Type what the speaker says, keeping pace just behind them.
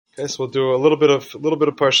Okay, so we'll do a little bit of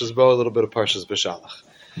Parshas Bo, a little bit of Parshas Beshalach.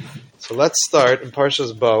 So let's start in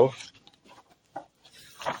Parshas Bo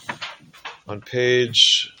on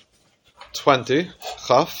page 20,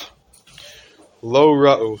 Chaf, Lo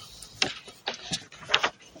Ra'u.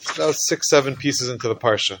 It's about 6-7 pieces into the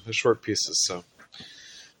Parsha. They're short pieces, so.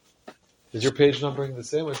 Is your page numbering the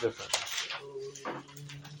same or different?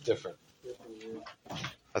 Different.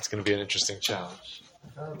 That's going to be an interesting challenge.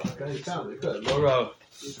 Okay, you found it. Good. Lo Ra'u.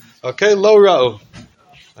 Okay, Lo Ra'u.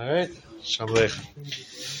 All right. Shamlech.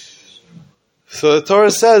 So the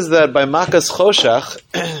Torah says that by Makas Choshech,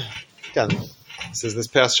 again, this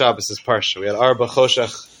past Shabbos is Parsha. We had Arba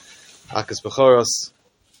Choshech, Makas Bechoros.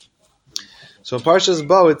 So in Parshas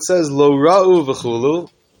Bo it says Lo Ra'u v'chulu.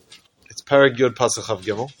 It's Perek Yud Pasuk Chav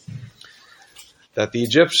Gimel. That the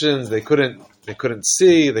Egyptians they couldn't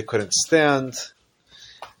see, they couldn't stand.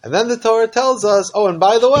 And then the Torah tells us, oh, and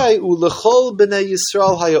by the way, U'lechol b'nei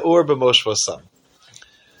Yisrael haya'or b'mosh v'asam.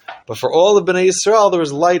 But for all of b'nei Yisrael, there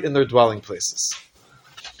was light in their dwelling places.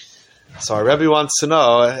 So our Rebbe wants to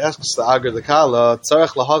know, asks the Agra the Kala,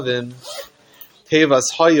 tzarech lahavin, tevas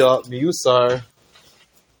haya miyusar.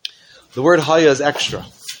 The word haya is extra.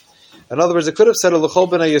 In other words, it could have said U'lechol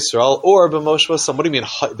b'nei Yisrael or b'mosh v'asam. What do you mean,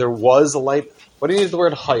 there was a light? What do you mean the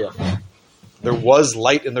word haya? There was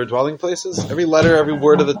light in their dwelling places. Every letter, every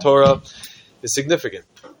word of the Torah is significant.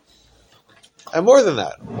 And more than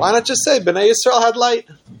that, why not just say Bnei Yisrael had light?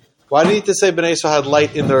 Why do you need to say Bnei Yisrael had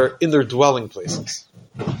light in their dwelling places?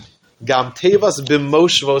 Gam tevas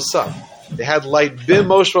b'mosh v'osam. They had light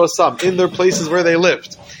b'mosh v'osam in their places where they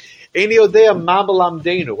lived. Eini odea ma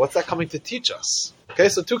b'lamdeinu. What's that coming to teach us? Okay,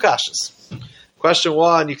 so two kashas. Question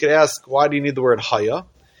one, you could ask, why do you need the word haya?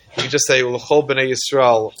 You could just say L'chol b'nei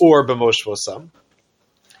Yisrael or b'mosh v'osam.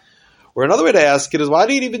 Or another way to ask it is, why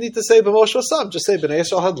do you even need to say b'mosh v'osam? Just say b'nei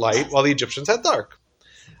Yisrael had light while the Egyptians had dark.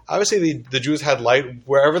 Obviously, the Jews had light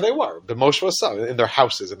wherever they were, b'mosh v'osam, in their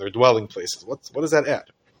houses, in their dwelling places. What does that add?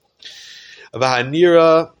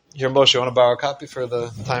 V'hanira, here Moshe, you want to borrow a copy for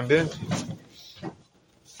the time being?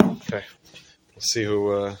 Okay, we'll see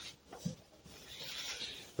who...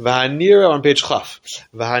 V'hanira on page Chaf.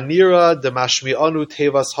 V'hanira de mashmi'anu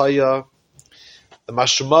tevas haya. The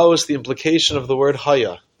mashmaos, the implication of the word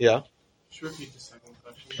haya. Yeah? Should repeat the second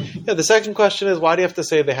question. Yeah, the second question is, why do you have to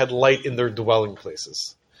say they had light in their dwelling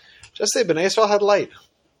places? Just say Bnei Yisrael had light.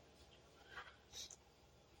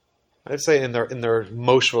 I'd say in their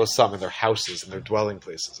Moshe V'osam, in their houses, in their dwelling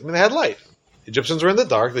places. I mean, they had light. The Egyptians were in the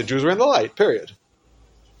dark, the Jews were in the light, period.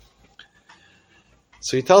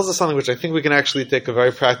 So he tells us something which I think we can actually take a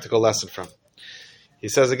very practical lesson from. He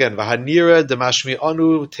says again, V'hanira de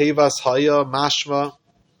mashmi'anu tevas haya mashma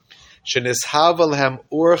shenishav alhem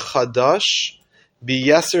ur chadash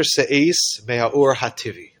biyeser se'es me'a'ur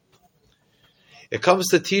hativi. It comes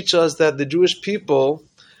to teach us that the Jewish people,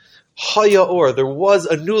 haya or, there was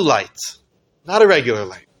a new light, not a regular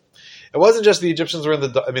light. It wasn't just the Egyptians were in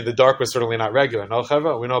the dark was certainly not regular. No,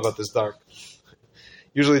 Cheva, we know about this dark.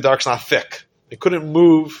 Usually dark's not thick. They couldn't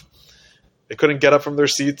move. They couldn't get up from their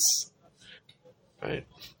seats. Right?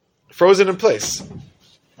 Frozen in place.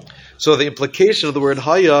 So the implication of the word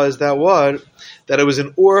haya is that what? That it was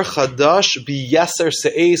an or chadash biyeser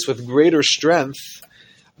se'es with greater strength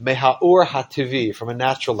mehaor hativi, from a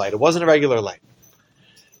natural light. It wasn't a regular light.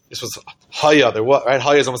 This was haya. There was, right?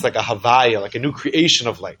 Haya is almost like a havaya, like a new creation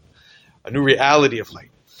of light, a new reality of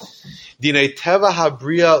light. Dinei teva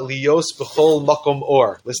habria lios b'chol makom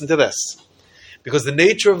or. Listen to this. Because the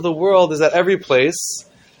nature of the world is that every place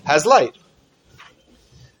has light.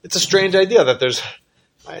 It's a strange idea that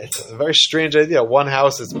it's a very strange idea. One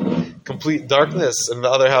house is complete darkness, and in the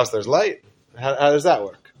other house there's light. How does that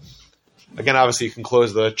work? Again, obviously you can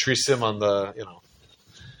close the trisim on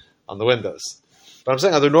the windows. But I'm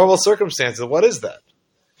saying under normal circumstances, what is that?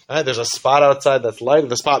 Right? There's a spot outside that's light, and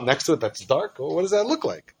the spot next to it that's dark. Well, what does that look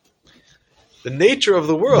like? The nature of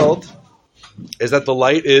the world is that the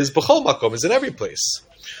light is b'chol makom, is in every place.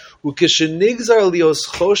 Ukeshenigzar lios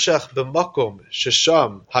choshech b'makom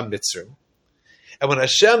shesham hamitzrim. And when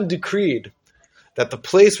Hashem decreed that the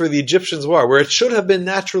place where the Egyptians were, where it should have been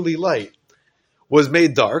naturally light, was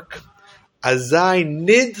made dark, azai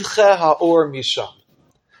nidche haor misham.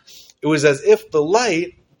 It was as if the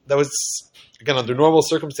light that was, again, under normal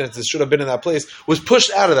circumstances, should have been in that place, was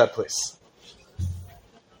pushed out of that place.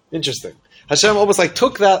 Interesting. Hashem almost like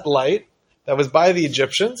took that light that was by the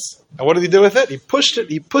Egyptians, and what did he do with it? He pushed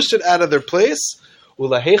it out of their place.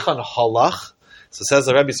 Ulahechan halach. So says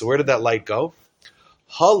the Rebbe, so where did that light go?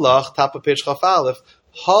 Halach, top of page Chaf Aleph,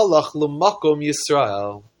 halach l'makom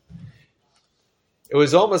Yisrael. It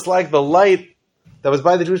was almost like the light that was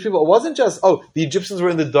by the Jewish people, it wasn't just, the Egyptians were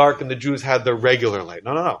in the dark and the Jews had their regular light.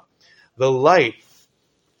 No. The light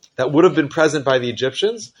that would have been present by the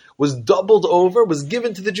Egyptians was doubled over, was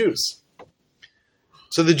given to the Jews.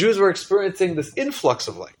 So the Jews were experiencing this influx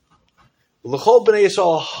of light. L'chol b'nei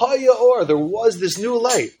Yisrael haya or, there was this new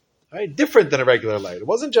light, right? Different than a regular light. It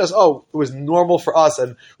wasn't just, it was normal for us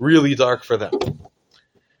and really dark for them.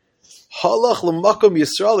 Halach l'makom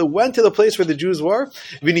Yisrael, it went to the place where the Jews were,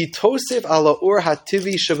 v'nitosef ala or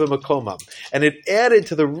hativi shevamakomam, and it added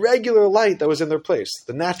to the regular light that was in their place,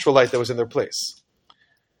 the natural light that was in their place.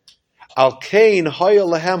 Al kain haya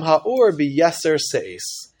lahem ha'or biyeser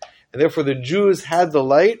seis, and therefore the Jews had the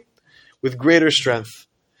light with greater strength,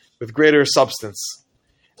 with greater substance.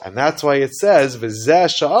 And that's why it says, V'zeh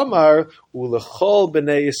sha'amar u'lechol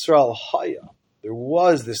b'nei Yisrael haya. There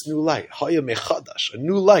was this new light, haya mechadash, a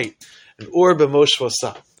new light, an or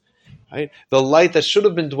b'moshvosah. Right? The light that should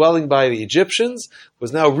have been dwelling by the Egyptians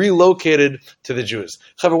was now relocated to the Jews.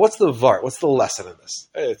 However, what's the vart? What's the lesson in this?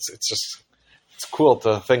 It's cool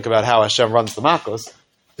to think about how Hashem runs the Makos.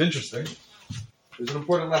 It's interesting. There's an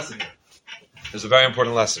important lesson here. There's a very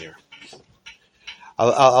important lesson here.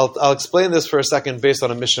 I'll explain this for a second based on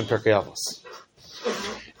a Mishnah in Pirkei Avos.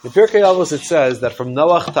 In Pirkei Avos it says that from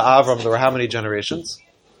Noach to Avram there were how many generations?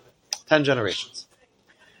 10 generations.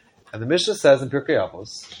 And the Mishnah says in Pirkei Avos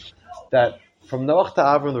that from Noach to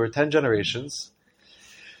Avram there were 10 generations,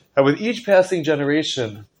 and with each passing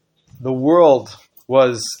generation the world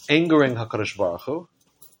was angering HaKadosh Baruch Hu.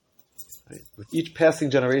 Right? With each passing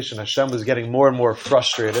generation Hashem was getting more and more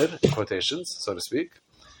frustrated, in quotations, so to speak.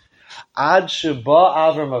 Ad Sheba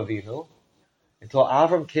Avram Avinu, until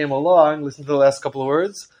Avram came along, listen to the last couple of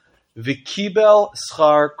words, V'kibel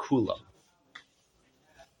schar kulam.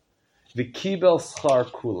 V'kibel schar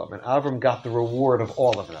kulam. And Avram got the reward of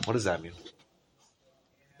all of them. What does that mean?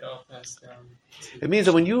 It means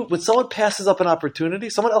that when someone passes up an opportunity,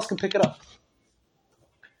 someone else can pick it up.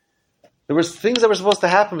 There was things that were supposed to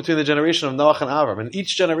happen between the generation of Noach and Avram. And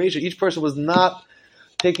each generation, each person was not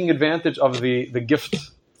taking advantage of the gift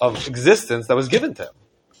of existence that was given to him.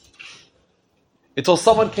 Until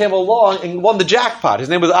someone came along and won the jackpot. His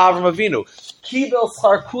name was Avram Avinu. Kibel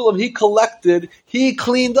schar kulam, he collected, he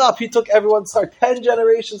cleaned up, he took everyone's schar. 10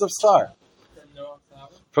 generations of schar.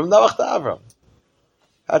 From Noach to Avram.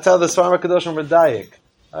 That's how the Svarim HaKadoshim were medayik.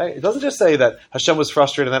 Right? It doesn't just say that Hashem was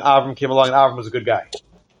frustrated and then Avram came along and Avram was a good guy.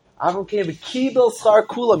 Avram came, Kibel schar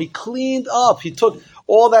kulam, he cleaned up, he took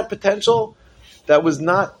all that potential that was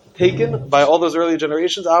not taken by all those earlier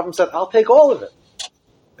generations. Avram said, I'll take all of it.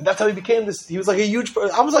 And that's how he became this. He was like a huge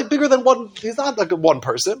person. I was like bigger than one. He's not like one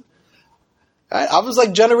person. I was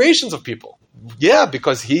like generations of people. Yeah,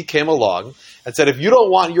 because he came along and said, if you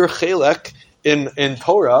don't want your chelek in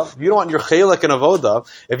Torah, if you don't want your chelek in Avodah,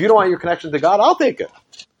 if you don't want your connection to God, I'll take it.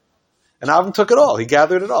 And Avram took it all. He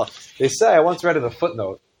gathered it all. They say, I once read in a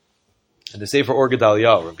footnote, and the Sefer Or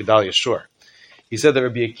Gedalia, or Gedalia Shur, he said that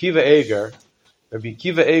Rabbi Akiva Eger,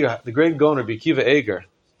 the great Gaon Rabbi Akiva Eger,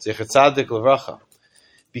 Zecher Tzadik Levracha,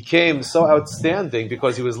 became so outstanding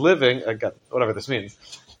because he was living, again, whatever this means,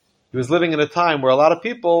 he was living in a time where a lot of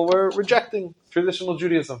people were rejecting traditional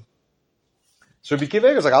Judaism. So Rabbi Akiva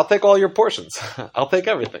Eger was like, I'll take all your portions. I'll take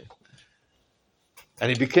everything. And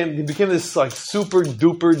he became this like super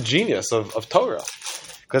duper genius of Torah.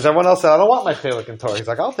 Because everyone else said, I don't want my chelik in Torah. He's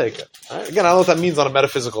like, I'll take it. Right? Again, I don't know what that means on a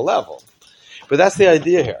metaphysical level. But that's the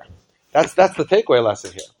idea here. That's the takeaway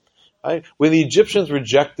lesson here. Right? When the Egyptians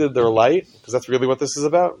rejected their light, because that's really what this is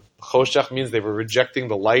about, Choshech means they were rejecting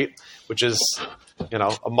the light, which is, a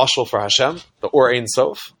mashal for Hashem, the Or Ein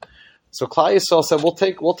Sof. So Klal Yisrael said, we'll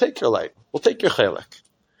take your light. We'll take your chelik.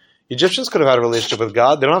 Egyptians could have had a relationship with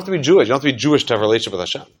God. They don't have to be Jewish. You don't have to be Jewish to have a relationship with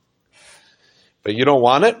Hashem. But you don't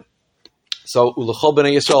want it? So, Ulechol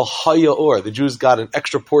b'nei Yisrael haya or, the Jews got an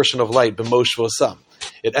extra portion of light, b'mosh v'osam.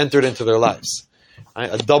 It entered into their lives. Right?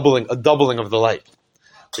 A doubling of the light.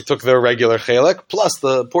 They took their regular chelek plus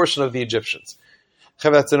the portion of the Egyptians.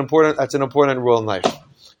 That's an important rule in life.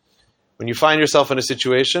 When you find yourself in a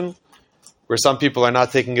situation where some people are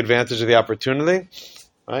not taking advantage of the opportunity,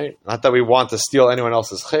 right? Not that we want to steal anyone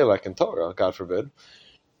else's chelek in Torah, God forbid.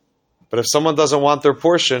 But if someone doesn't want their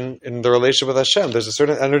portion in the relationship with Hashem, there's a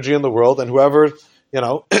certain energy in the world, and whoever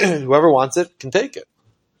wants it can take it.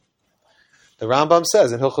 The Rambam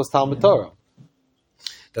says in Hilchos Talmud Torah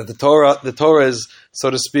that the Torah is, so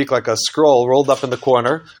to speak, like a scroll rolled up in the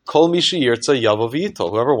corner. Kol mishi yirtza yavo v'yitol.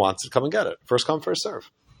 Whoever wants it, come and get it. First come, first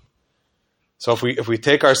serve. So if we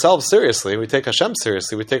take ourselves seriously, we take Hashem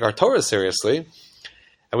seriously, we take our Torah seriously,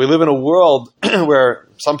 and we live in a world where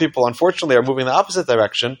some people, unfortunately, are moving in the opposite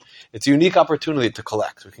direction, it's a unique opportunity to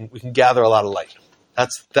collect. We can gather a lot of light.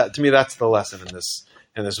 To me, that's the lesson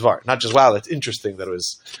in this var. Not just wow, that's interesting that it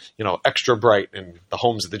was extra bright in the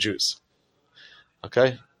homes of the Jews.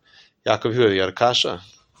 Okay, Yaakov, you had a kasha.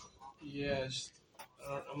 Yeah,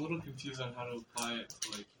 I'm a little confused on how to apply it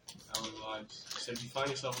to like our lives. So if you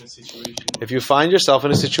find yourself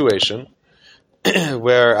in a situation,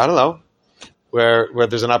 where I don't know, where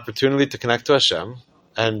there's an opportunity to connect to Hashem,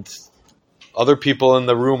 and other people in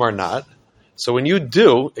the room are not, so when you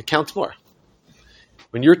do, it counts more.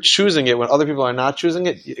 When you're choosing it, when other people are not choosing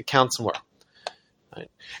it, it counts more.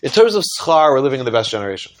 Right? In terms of schar, we're living in the best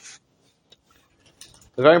generation.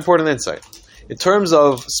 A very important insight. In terms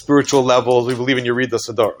of spiritual levels, we believe in Yerid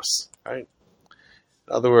Sadoros. Right?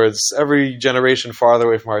 In other words, every generation farther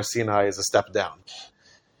away from Har Sinai is a step down.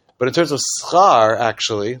 But in terms of schar,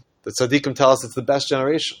 actually, the tzaddikim tell us it's the best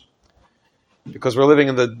generation. Because we're living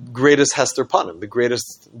in the greatest Hester Panim, the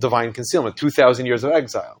greatest divine concealment, 2,000 years of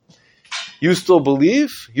exile. You still believe?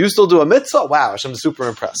 You still do a mitzvah? Wow, I'm super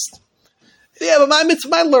impressed. Yeah, but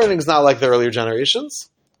my learning's not like the earlier generations.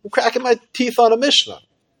 I'm cracking my teeth on a Mishnah.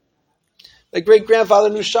 My great-grandfather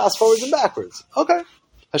knew Shas forwards and backwards. Okay.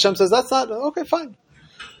 Hashem says, that's not, okay, fine.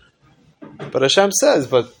 But Hashem says,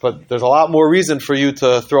 but there's a lot more reason for you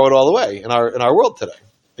to throw it all away in our world today.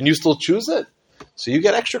 And you still choose it. So you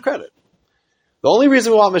get extra credit. The only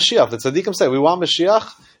reason we want Mashiach, the tzaddikim say, we want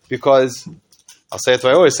Mashiach because, I'll say it the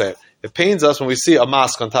way I always say it, it pains us when we see a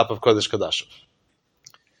mosque on top of Kodesh Kodashim.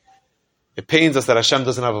 It pains us that Hashem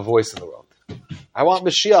doesn't have a voice in the world. I want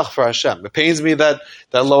Mashiach for Hashem. It pains me that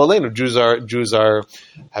Lo Aleinu, Jews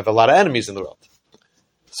have a lot of enemies in the world.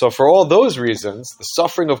 So for all those reasons, the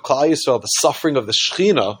suffering of Klal Yisrael, the suffering of the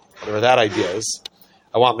Shechina, whatever that idea is,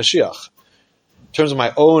 I want Mashiach. In terms of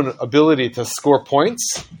my own ability to score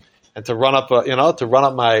points and to run up my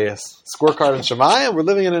scorecard in Shemayim, we're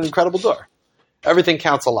living in an incredible door. Everything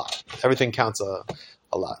counts a lot. Everything counts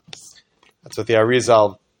a lot. That's what the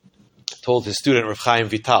Arizal told his student Rav Chaim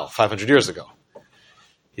Vital 500 years ago.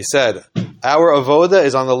 He said, our avoda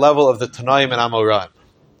is on the level of the Tanaim and Amoraim.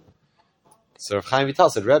 So Rav Chaim Vital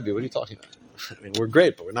said, Rebbe, what are you talking about? I mean, we're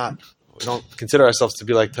great, but we don't consider ourselves to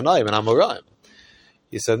be like Tanaim and Amoraim.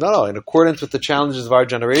 He said, no, in accordance with the challenges of our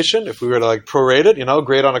generation, if we were to prorate it,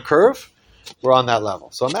 grade on a curve, we're on that level.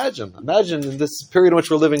 So imagine in this period in which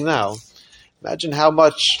we're living now, imagine how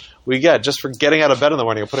much we get just for getting out of bed in the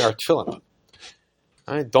morning and putting our tefillin on.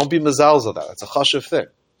 Right? Don't be mezalzel of that. It's a chashuv thing.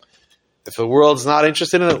 If the world's not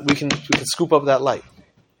interested in it, we can scoop up that light.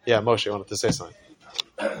 Yeah, Moshe, you wanted to say something.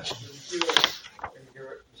 There's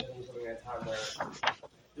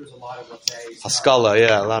a lot of, let's say, Haskalah,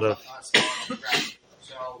 yeah, a lot of.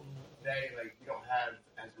 So today, you don't have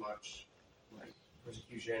as much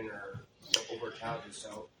persecution or overt challenges.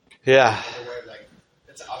 So yeah, in a way,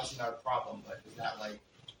 it's obviously not a problem, but is that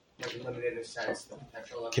limited in a sense the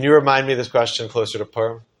potential level? Can you remind me this question closer to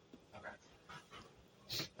Purim? Okay.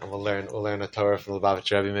 And we'll learn a Torah from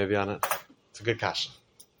Lubavitch Rebbe maybe on it. It's a good kasha.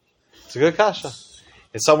 It's a good kasha.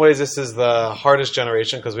 In some ways, this is the hardest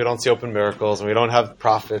generation because we don't see open miracles and we don't have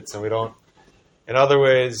prophets and we don't. In other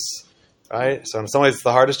ways, right? So in some ways, it's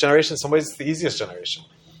the hardest generation. In some ways, it's the easiest generation.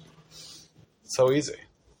 It's so easy.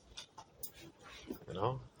 You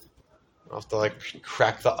don't have to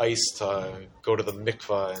crack the ice to go to the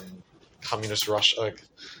mikvah in communist Russia.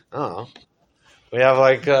 I don't know. We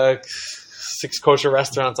have 6 kosher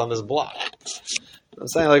restaurants on this block. I'm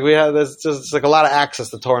saying there's just a lot of access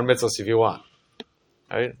to Torah and mitzvahs if you want.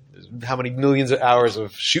 Right? How many millions of hours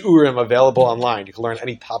of shiurim available online? You can learn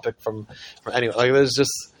any topic from anywhere. There's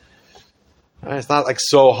just it's not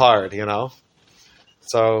so hard,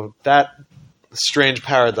 So that strange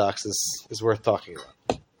paradox is worth talking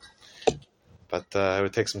about. But it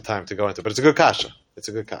would take some time to go into. But it's a good kasha. It's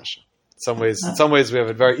a good kasha. In some ways we have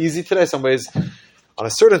it very easy today. Some ways, on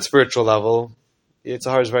a certain spiritual level,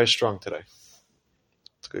 Yitzhahar is very strong today.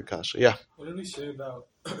 It's a good kasha. Yeah. What did we say about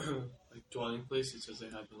dwelling places? Because they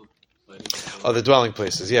have the dwelling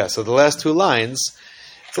places. Yeah. So the last 2 lines,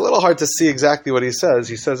 it's a little hard to see exactly what he says.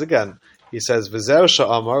 He says again. He says, "V'zeu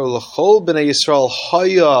sha'amar l'chol b'nei Yisrael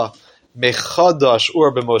haya mechadash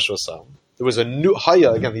ur b'moshvasam." There was a new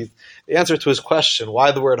haya again. The answer to his question,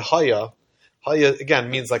 why the word haya again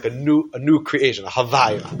means a new creation, a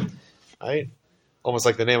havaya, right? Almost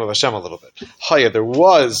like the name of Hashem a little bit. Haya, there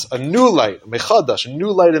was a new light, mechadash, a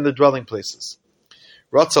new light in the dwelling places.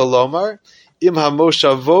 Ratza lomar im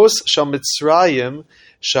hamoshavos shal Mitzrayim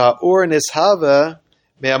sha'or nishava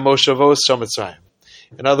me hamoshavos shal Mitzrayim.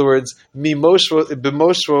 In other words, b'moshvo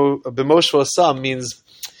sam means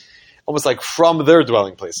almost from their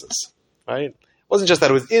dwelling places. Right? It wasn't just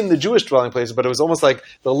that it was in the Jewish dwelling places, but it was almost like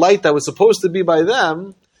the light that was supposed to be by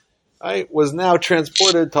them right, was now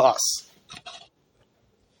transported to us.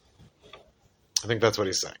 I think that's what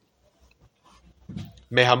he's saying.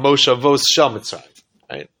 Mehamosha vos shel Mitzrayim.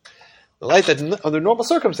 Right? The light that under normal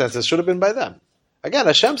circumstances should have been by them. Again,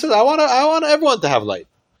 Hashem says, I want everyone to have light.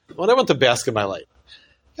 I want everyone to bask in my light.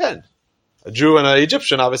 Again, a Jew and an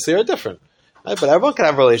Egyptian obviously are different. Right? But everyone can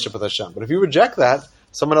have a relationship with Hashem. But if you reject that,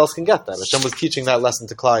 someone else can get that. Hashem was teaching that lesson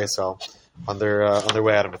to Klal Yisrael on their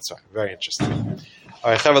way out of Mitzrayim. Very interesting. All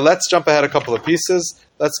right, Chavah, let's jump ahead a couple of pieces.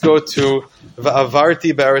 Let's go to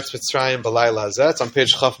Va'avarti be'eretz Mitzrayim b'layla hazeh. It's on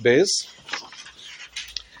page Chaf Beis.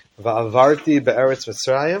 Va'avarti be'eretz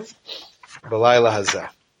Mitzrayim b'layla hazeh.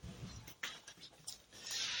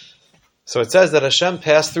 So it says that Hashem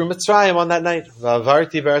passed through Mitzrayim on that night.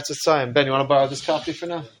 Va'avarti be'eretz Mitzrayim. Ben, you want to borrow this copy for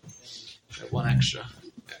now? One extra.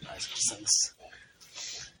 Yeah, nice. Sense.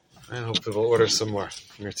 And hopefully we'll order some more.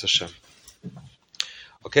 Mirz Hashem.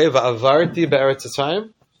 Okay, va'avarti be'eretz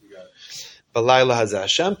Mitzrayim b'layla hazeh.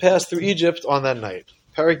 Hashem passed through Egypt on that night.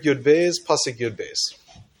 Perek Yud Beis, Pasuk Yud Beis.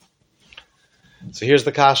 So here's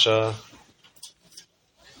the kasha.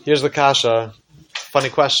 Funny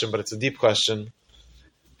question, but it's a deep question.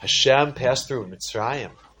 Hashem passed through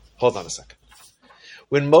Mitzrayim. Hold on a second.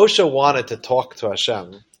 When Moshe wanted to talk to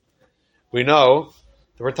Hashem, we know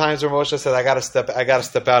there were times where Moshe said, I gotta step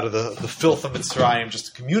out of the filth of Mitzrayim just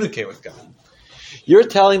to communicate with God. You're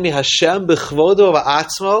telling me Hashem b'chvodo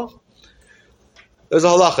v'atzmo? There's a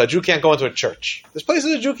halacha. A Jew can't go into a church. There's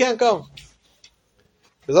places a Jew can't go.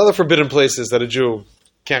 There's other forbidden places that a Jew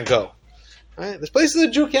can't go. Right? There's places a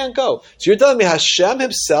Jew can't go. So you're telling me Hashem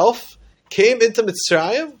himself came into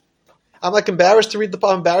Mitzrayim? I'm like embarrassed to read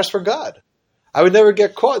I'm embarrassed for God. I would never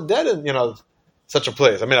get caught dead in, such a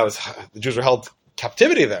place. I mean, the Jews were held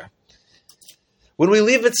captivity there. When we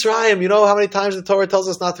leave Mitzrayim, you know how many times the Torah tells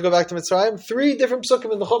us not to go back to Mitzrayim? 3 different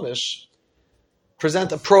psukim in the Chumash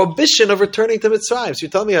present a prohibition of returning to Mitzrayim. So you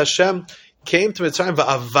tell me Hashem came to Mitzrayim,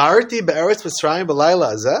 va'avarti be'eretz Mitzrayim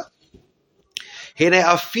b'layla hazeh. Hine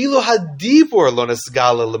afilu hadibur lo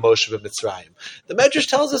nesgala l'Moshe b'Mitzrayim. The Medrash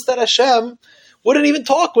tells us that Hashem wouldn't even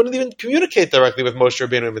talk, wouldn't even communicate directly with Moshe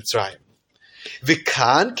Rabbeinu in Mitzrayim.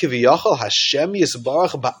 V'kan kiviyachol Hashem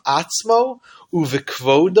yisbarach ba'atzmo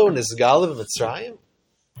u'v'kvodo nesgala b'Mitzrayim.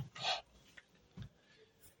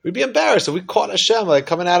 We'd be embarrassed if we caught Hashem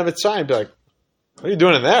coming out of Mitzrayim. Be like, what are you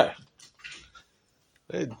doing in there?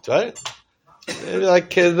 Right? It'd be like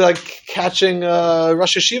catching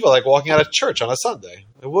Rosh Yeshiva, walking out of church on a Sunday.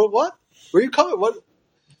 What? Where are you coming? What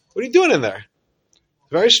are you doing in there?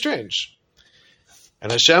 Very strange.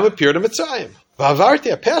 And Hashem appeared in Mitzrayim.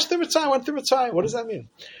 Va'avarti, I passed through Mitzrayim, went through Mitzrayim. What does that mean?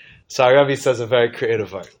 So our Rebbe says a very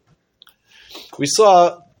creative word. We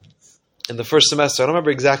saw in the first semester, I don't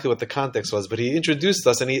remember exactly what the context was, but he introduced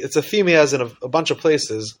us, and it's a theme he has in a bunch of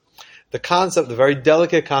places, the very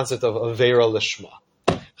delicate concept of Aveira Lishma.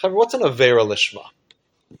 What's an Aveira Lishma?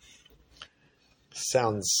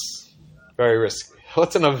 Sounds very risky.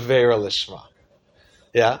 What's an Aveira Lishma?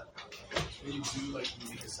 Yeah? You do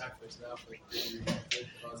make a sacrifice now for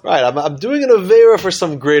right, I'm doing an Aveira for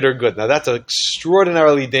some greater good. Now that's an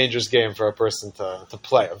extraordinarily dangerous game for a person to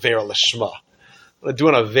play, Aveira Lishma. I'm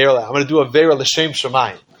going to do Aveira L'Shem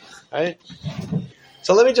Shemayim. Right?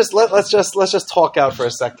 So let's just talk out for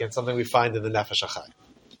a second something we find in the Nefesh HaChaim.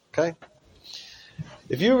 Okay?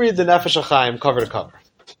 If you read the Nefesh HaChaim cover to cover,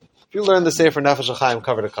 if you learn the Sefer Nefesh HaChaim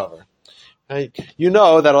cover to cover, right, you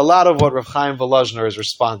know that a lot of what Rav Chaim Volozhner is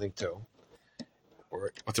responding to,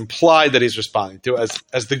 or what's implied that he's responding to,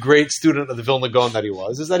 as the great student of the Vilna Gaon that he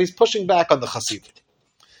was, is that he's pushing back on the Hasidim.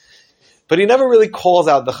 But he never really calls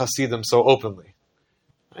out the Hasidim so openly.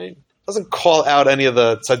 Right? Doesn't call out any of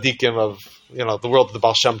the tzaddikim of the world of the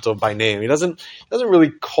Baal Shem Tov by name. He doesn't really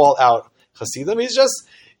call out Hasidim.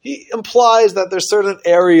 He implies that there's certain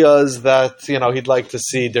areas that he'd like to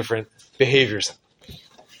see different behaviors in.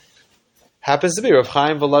 Happens to be Rav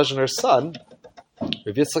Chaim Volozhner's son,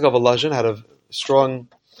 Rav Yitzchak of Volozhin, had a strong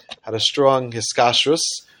hiskashrus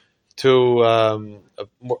to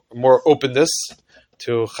more openness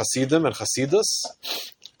to Hasidim and Hasidus.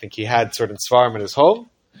 I think he had certain svarim in his home.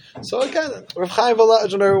 So again, Rav Chaim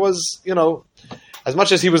Volozhner was, as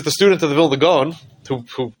much as he was the student of the Vilna Gaon,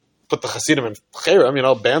 who put the Hasidim in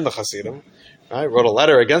Cherem, banned the Hasidim, right? Wrote a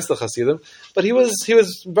letter against the Hasidim, but he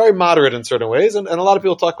was very moderate in certain ways, and a lot of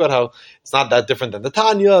people talk about how it's not that different than the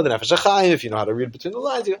Tanya, the Nefesh HaChaim, if you know how to read between the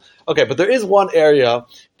lines. Okay, but there is one area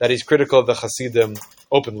that he's critical of the Hasidim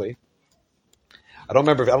openly. I don't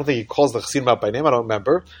think he calls the Hasidim out by name, I don't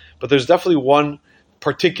remember, but there's definitely one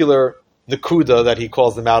particular Nakuda that he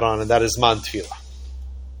calls them out on, and that is Man Tefillah.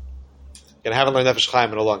 And I haven't learned Nefesh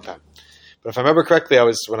HaChaim in a long time. But if I remember correctly,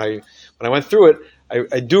 when I went through it,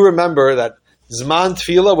 I do remember that Zman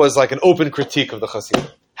Tefillah was like an open critique of the Chasidim.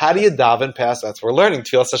 How do you daven past? That's what we're learning.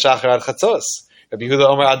 Tefillah Shachar ad Chatzos. Rabbi Yehuda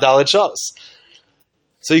Omer ad Dalet Shos.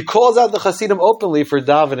 So he calls out the Chasidim openly for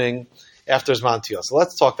davening after Zman Tefillah. So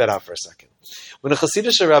let's talk that out for a second. When a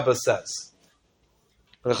Chassidish Rebbe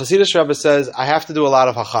says, I have to do a lot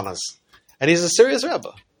of hachanas, and he's a serious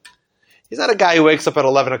Rebbe. He's not a guy who wakes up at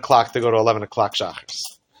 11 o'clock to go to 11 o'clock shachars.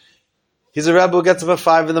 He's a Rebbe who gets up at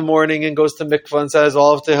 5 in the morning and goes to mikvah and says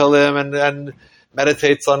all of Tehillim and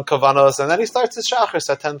meditates on kavanos, and then he starts his shachars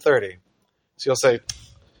at 10:30. So you'll say,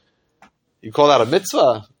 you call that a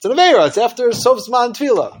mitzvah? It's an aveira. It's after Sof Zman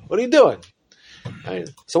Tefillah. What are you doing? Right?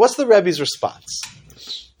 So what's the Rebbe's response?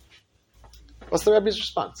 What's the Rebbe's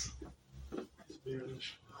response?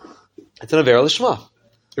 It's an aveira lishma.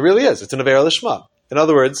 It really is. It's an aveira lishma. In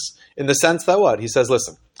other words, in the sense that what? He says,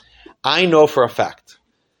 listen, I know for a fact,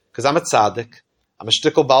 because I'm a tzaddik, I'm a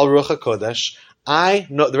shtickle bal ruach hakodesh, I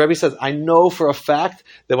know, the Rebbe says, I know for a fact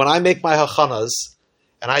that when I make my hachanas,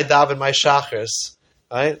 and I daven my shachars,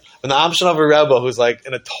 right? When the Amshan of a Rebbe, who's like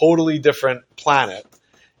in a totally different planet,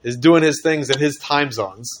 is doing his things in his time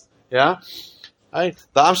zones, yeah? Right?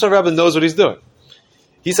 The Amshan of a Rebbe knows what he's doing.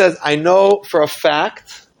 He says, I know for a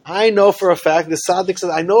fact, the Tzaddik says,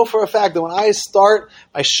 I know for a fact that when I start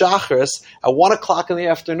my shachars at 1 o'clock in the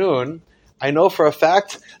afternoon, I know for a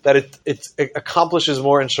fact that it accomplishes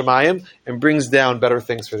more in Shemayim and brings down better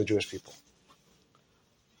things for the Jewish people.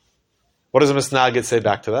 What does the Misnagid say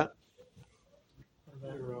back to that?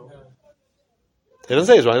 He doesn't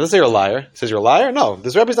say he's wrong. He doesn't say you're a liar. He says you're a liar? No,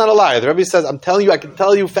 this Rebbe's not a liar. The Rebbe says, I'm telling you, I can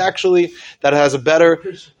tell you factually that it has a better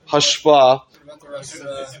hashpah. What about the rest of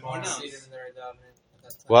the Hasidim there davening at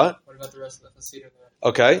that time? What? What about the rest of the Hasidim there?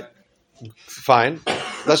 Okay, fine.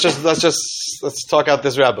 Let's talk out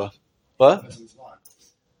this Rebbe. What?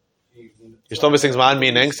 You're still missing Zman,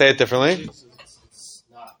 meaning, say it differently. It's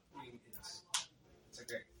not. It's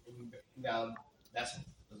like a invalid vessel.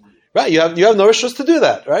 Right, you have no rishus to do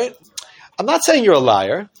that, right? I'm not saying you're a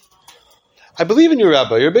liar. I believe in you,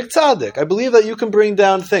 Rebbe. You're a big tzaddik. I believe that you can bring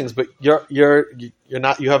down things, but you're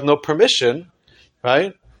not. You have no permission,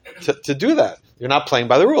 right, to do that. You're not playing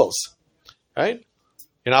by the rules, right?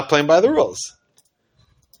 You're not playing by the rules.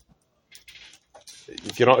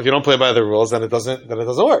 If you don't play by the rules, then it doesn't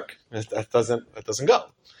work. It doesn't go,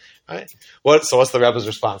 right? So what's the Rebbe's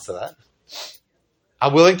response to that?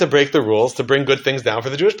 I'm willing to break the rules to bring good things down for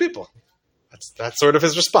the Jewish people. That's sort of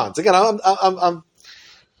his response. Again, I'm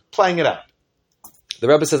playing it out. The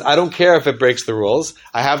Rebbe says, I don't care if it breaks the rules.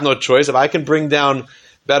 I have no choice. If I can bring down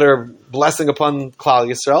better blessing upon Klal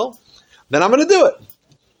Yisrael, then I'm going to do it.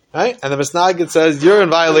 Right? And the Misnagid says, you're in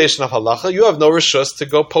violation of halacha. You have no rishus to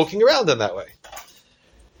go poking around in that way.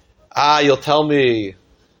 You'll tell me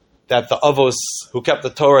that the Avos who kept the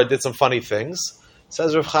Torah did some funny things.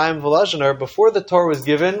 Says Rav Chaim Volozhiner, before the Torah was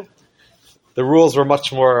given, the rules were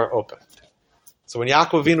much more open. So when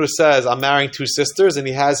Yaakov Avinu says, I'm marrying 2 sisters, and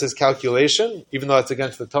he has his calculation, even though it's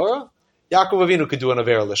against the Torah, Yaakov Avinu could do an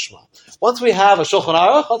Avera Lishma. Once we have a Shulchan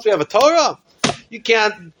Aruch, once we have a Torah, you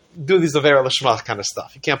can't do these Avera Lishma kind of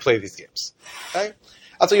stuff. You can't play these games. Okay?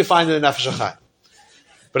 That's what you find in the Nefesh HaChaim.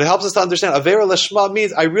 But it helps us to understand, Avera Lishma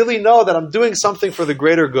means I really know that I'm doing something for the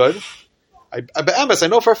greater good. I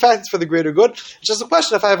know for a fact it's for the greater good. It's just a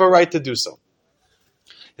question if I have a right to do so.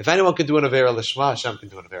 If anyone can do an Avera Lishma, Hashem can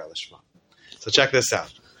do an Avera Lishma. So check this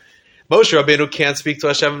out. Moshe Rabbeinu can't speak to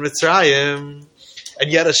Hashem in Mitzrayim,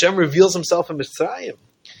 and yet Hashem reveals himself in Mitzrayim.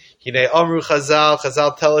 Hinei Amru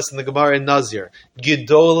Chazal tell us in the Gemara in Nazir,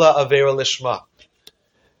 Gidola Avera Lishma.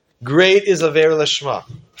 Great is Avera Lishma.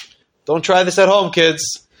 Don't try this at home,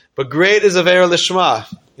 kids, but great is Avera Lishma.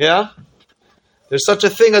 Yeah? There's such a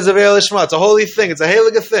thing as Avera Lishma. It's a holy thing. It's a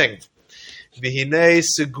heilige thing. V'hinei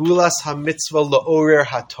segulas ha-mitzvah la'orer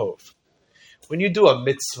hatov. When you do a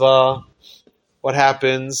mitzvah, what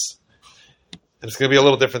happens? And it's going to be a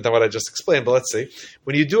little different than what I just explained, but let's see.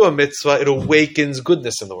 When you do a mitzvah, it awakens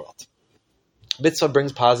goodness in the world. Mitzvah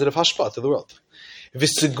brings positive hashpah to the world.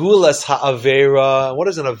 V'segulas ha'avera. What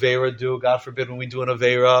does an avera do? God forbid when we do an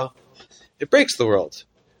avera, it breaks the world.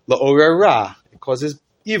 La'orer ra. It causes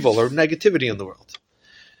evil or negativity in the world.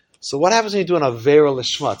 So what happens when you do an avera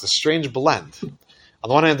lishma? It's a strange blend. On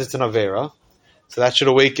the one hand, it's an avera, so that should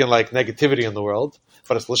awaken like negativity in the world,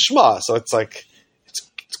 but it's lishma, so it's like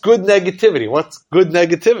it's good negativity. What's good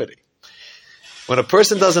negativity? When a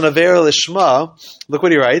person does an avera lishma, look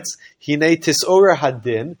what he writes: Hinei tisorer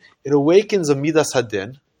hadin. It awakens a midas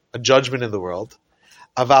hadin, a judgment in the world.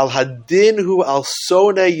 Aval hadin hu al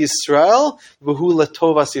sone Yisrael v'hu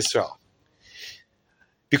latovas Yisrael.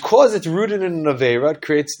 Because it's rooted in an avera, it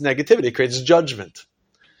creates negativity, it creates judgment.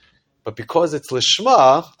 But because it's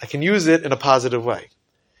lishma, I can use it in a positive way.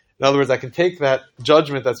 In other words, I can take that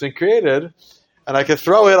judgment that's been created and I can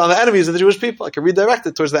throw it on the enemies of the Jewish people. I can redirect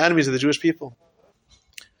it towards the enemies of the Jewish people.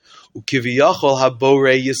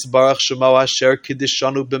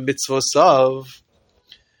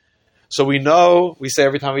 So we know, we say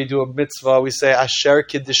every time we do a mitzvah, we say, Asher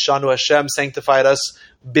Kiddishanu, Hashem sanctified us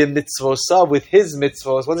b'mitzvosav, with His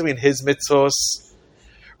mitzvos. What does it mean, His mitzvos?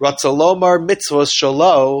 Ratzalomar mitzvos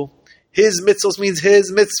shalo. His mitzvos means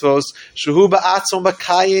His mitzvos. Shuhu ba'atzon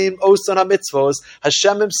b'kayim osan ha-mitzvos.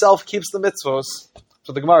 Hashem Himself keeps the mitzvos. That's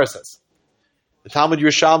what the Gemara says. The Talmud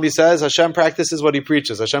Yerushalmi says, Hashem practices what He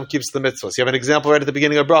preaches. Hashem keeps the mitzvos. You have an example right at the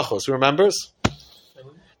beginning of Brachos. Who remembers?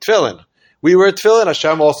 Tefillin. We wear tefillin,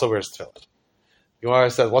 Hashem also wears tefillin. Gemara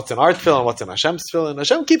says, what's in our tefillin, what's in Hashem's tefillin?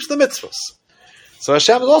 Hashem keeps the mitzvos. So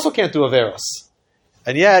Hashem also can't do averos.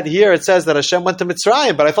 And yet, here it says that Hashem went to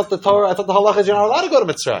Mitzrayim, but I thought the halach is you're not allowed to go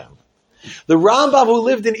to Mitzrayim. The Rambam who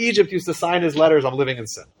lived in Egypt used to sign his letters, I'm living in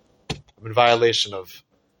sin. I'm in violation of...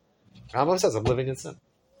 Rambam says, I'm living in sin.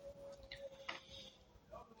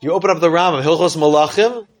 You open up the Rambam, Hilchos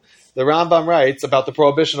Malachim, the Rambam writes about the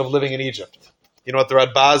prohibition of living in Egypt. You know what the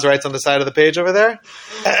Radbaz writes on the side of the page over there?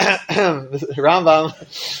 Rambam,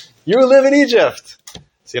 you live in Egypt.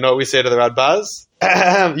 So you know what we say to the Radbaz?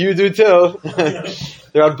 You do too.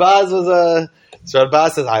 The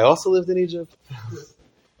Radbaz says, I also lived in Egypt.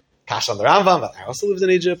 Kash on the Rambam, but I also lived in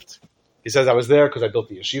Egypt. He says, I was there because I built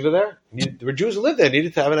the yeshiva there. There were Jews who lived there,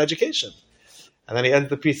 needed to have an education. And then he ends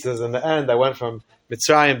the piece, says, in the end, I went from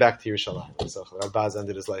Mitzrayim back to Yerushalayim. So the Radbaz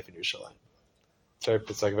ended his life in Yerushalayim.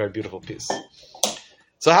 It's like a very beautiful piece.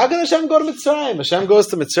 So how can Hashem go to Mitzrayim? Hashem goes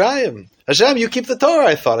to Mitzrayim. Hashem, you keep the Torah,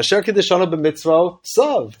 I thought. Asher Kiddishanu b'mitzvah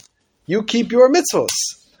sav. You keep your mitzvos.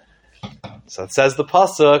 So it says the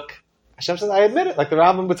pasuk. Hashem says, I admit it. Like the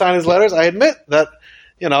Rambam would sign his letters, I admit that,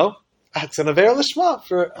 it's an aver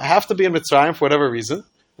lishma. I have to be in Mitzrayim for whatever reason.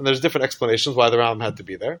 And there's different explanations why the Rambam had to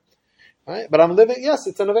be there. Right? But I'm living, yes,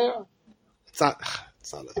 it's an aver. It's not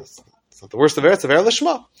the worst aver, it's aver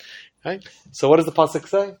lishma. Right? So what does the pasuk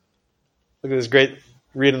say? Look at this great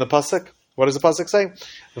read in the pasuk. What does the pasuk say?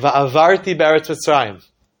 Va'avarti be'eretz Mitzrayim.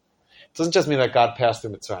 It doesn't just mean that God passed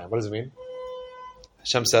through Mitzrayim. What does it mean?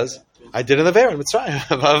 Hashem says, I did an avera in Mitzrayim.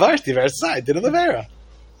 Va'avarti be'eretz Mitzrayim. I did an avera.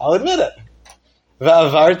 I'll admit it.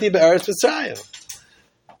 Va'avarti be'eretz Mitzrayim.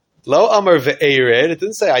 Lo amar ve'ered. It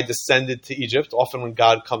didn't say I descended to Egypt. Often when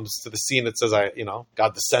God comes to the scene, it says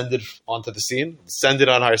God descended onto the scene, descended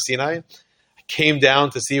on Har Sinai. Came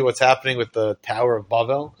down to see what's happening with the Tower of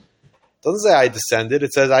Babel. It doesn't say I descended.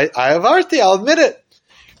 It says I avarti. I'll admit it.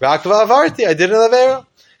 Rakva avarti. I did an avera.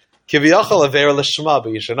 Kiviyachal avera l'shma.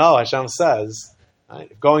 But you should know, Hashem says,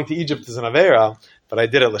 right, going to Egypt is an avera, but I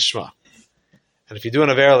did it l'shma. And if you do an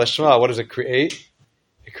avera l'shma, what does it create?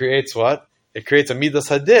 It creates what? It creates a midas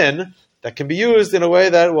hadin that can be used in a way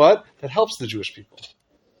that what? That helps the Jewish people.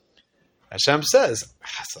 Hashem says,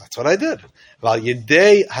 so that's what I did. Val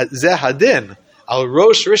yedei zeh hadin al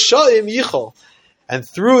rosh rishayim yichol, and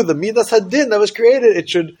through the midas hadin that was created, it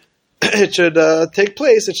should take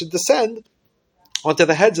place. It should descend onto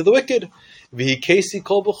the heads of the wicked. V'hikesi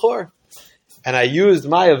kol b'chor, and I used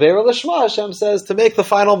my avera l'shma. Hashem says to make the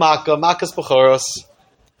final makas b'choros,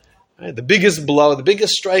 right, the biggest blow, the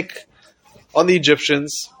biggest strike on the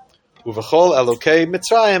Egyptians. Uvachol Elokei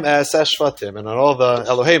Mitzrayim as Shvatim, and on all the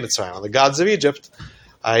Elohei Mitzrayim, on the gods of Egypt,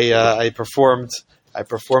 I performed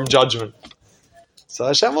judgment. So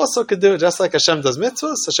Hashem also could do it, just like Hashem does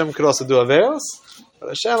mitzvahs. Hashem could also do averos, but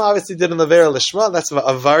Hashem obviously did an avera lishma. That's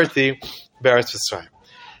avarti be'eretz Mitzrayim.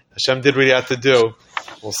 Hashem did what He had to do.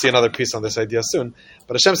 We'll see another piece on this idea soon.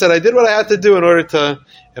 But Hashem said, I did what I had to do in order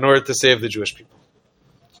to save the Jewish people.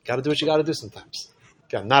 You got to do what you got to do sometimes.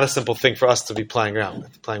 Again, not a simple thing for us to be playing around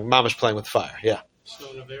with. Mamash playing with fire, yeah. So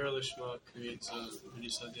Nevera Lishma creates a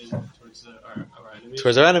Midisadin towards our enemies?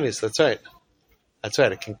 Towards our enemies, that's right. That's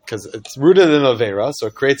right, because it's rooted in Avera, so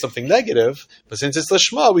it creates something negative, but since it's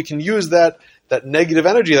Lishma, we can use that negative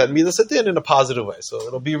energy, that Midisadin, in a positive way. So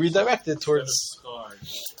it'll be redirected towards...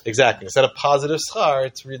 Exactly. Instead of positive schar,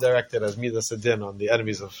 it's redirected as Midisadin on the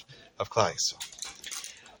enemies of Klai. So.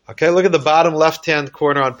 Okay, look at the bottom left-hand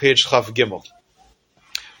corner on page Chav Gimel.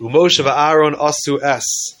 Moshe v'Aaron asu es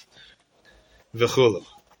v'chulu,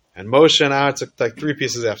 and Moshe and Aaron took like 4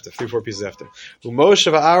 pieces after.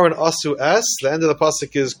 Moshe v'Aaron asu es. The end of the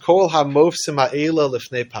pasuk is kol hamofsim ha'ela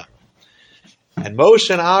lifnei paro. And Moshe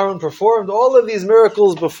and Aaron performed all of these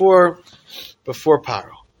miracles before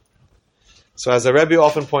Paro. So as the Rebbe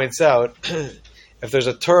often points out, if there's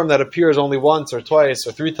a term that appears only once or twice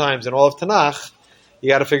or 3 times in all of Tanakh, you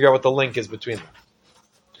got to figure out what the link is between them.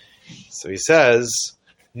 So he says,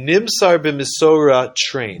 Nimsar b'misora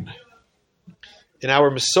train. In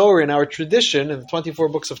our Misora, in our tradition, in the 24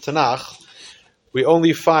 books of Tanakh, we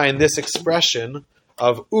only find this expression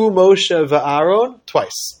of U Moshe v'Aaron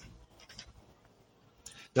twice.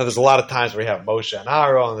 Now, there's a lot of times where we have Moshe and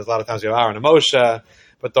Aaron, there's a lot of times we have Aaron and Moshe,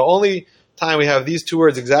 but the only time we have these two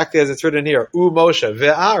words exactly as it's written here, U Moshe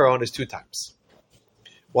v'Aaron, is 2 times.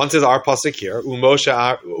 Once is our pasuk here, U Moshe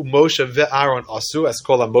v'Aaron asu es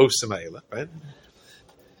kol ha-mosim ha'ela, right?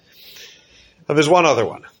 And there's one other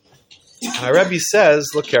one. And our Rebbe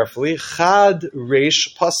says, look carefully, Chad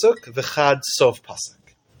Reish Pasuk, v'Chad Sof Pasuk.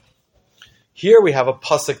 Here we have a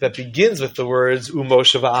pasuk that begins with the words U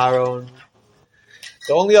Moshe v'Aaron.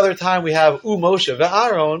 The only other time we have U Moshe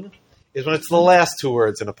v'Aaron is when it's the last 2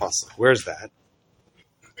 words in a pasuk. Where's that?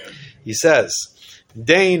 He says,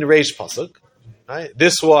 Dain Reish Pasuk. Right?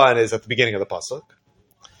 This one is at the beginning of the pasuk.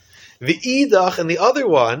 V'idach, and the other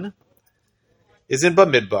one is in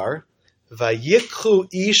Bamidbar. Vayikhu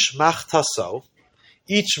ish machtaso.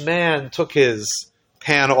 Each man took his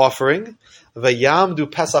pan offering.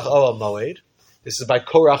 Vayamdu pesach olam moed. This is by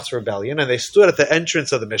Korach's rebellion, and they stood at the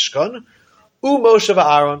entrance of the Mishkan. U Moshe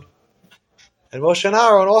v'Aaron, and Moshe and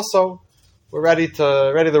Aaron also were ready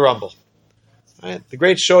to rumble. Right? The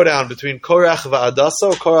great showdown between Korach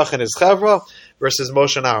v'Adaso, Korach and his chevra, versus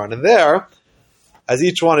Moshe and Aaron. And there, as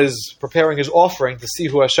each one is preparing his offering to see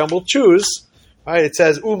who Hashem will choose, right? It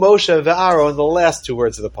says, U Moshe v'Aaron, the last 2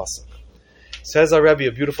 words of the pasuk. Says our Rebbe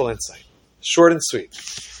a beautiful insight. Short and sweet.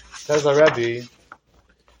 Says our Rebbe,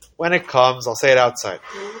 when it comes, I'll say it outside,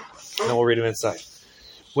 and then we'll read it inside.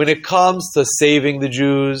 When it comes to saving the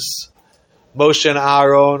Jews, Moshe and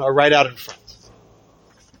Aaron are right out in front.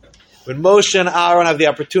 When Moshe and Aaron have the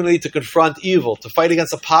opportunity to confront evil, to fight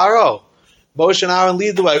against a Paro, Moshe and Aaron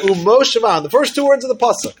lead the way. U Moshe v'Aaron, the first 2 words of the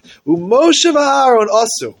pasuk. U Moshe v'Aaron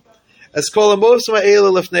asu. As kol ha-mosim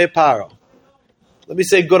ha'ela lifnei Paro. Let me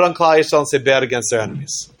say good on Klal Yisrael and say bad against their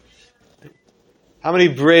enemies. How many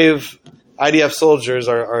brave IDF soldiers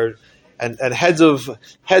and heads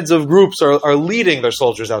of groups are leading their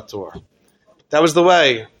soldiers out to war? That was the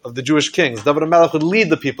way of the Jewish kings. David HaMelech would lead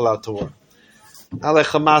the people out to war. Not like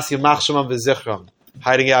Hamas, Yimach Shemam v'Zichram,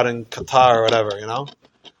 hiding out in Qatar or whatever,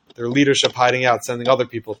 Their leadership hiding out, sending other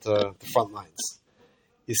people to the front lines.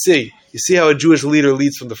 You see how a Jewish leader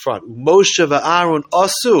leads from the front. Moshe v'Aaron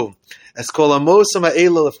asu es kol ha-mosim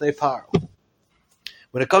ha'ela lifnei Paro.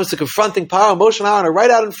 When it comes to confronting Paro, Moshe and Aaron are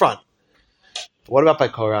right out in front. But what about by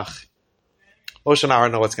Korach? Moshe and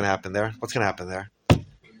Aaron know what's going to happen there. What's going to happen there?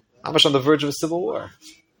 How much on the verge of a civil war?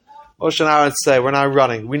 Moshe and Aaron say, we're not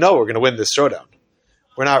running. We know we're going to win this showdown.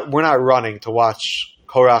 We're not running to watch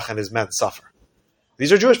Korach and his men suffer.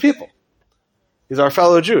 These are Jewish people. These are our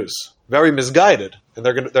fellow Jews, very misguided, and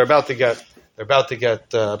they're about to get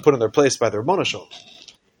put in their place by their Rebbeinu Shalom.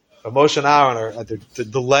 But Moshe and Aaron are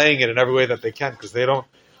delaying it in every way that they can because they know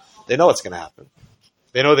what's going to happen.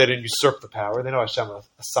 They know they didn't usurp the power. They know Hashem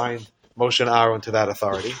assigned Moshe and Aaron to that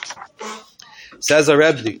authority. Says a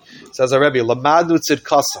Rebbe, Lamadnu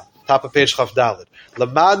tzidkasam, top of page Chaf Daled.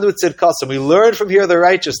 Lamadnu tzidkasam, we learn from here the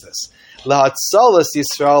righteousness. Lahatzalas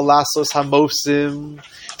Yisrael lasos hamosim,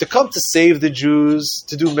 to come to save the Jews,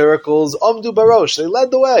 to do miracles. Amdu barosh, they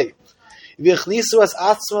led the way. V'chnisu as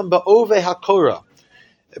atzmam ba'ove hakora.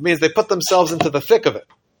 It means they put themselves into the thick of it.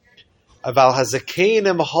 Aval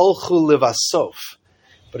hazakeinim holchu livasof.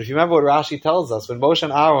 But if you remember what Rashi tells us, when Moshe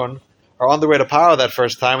and Aaron are on the way to Paro that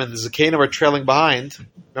first time, and the Zakenim are trailing behind,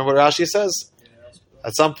 remember what Rashi says?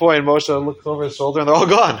 At some point, Moshe looked over his shoulder, and they're all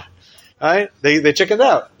gone. Right? They chickened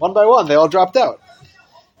out. One by one, they all dropped out.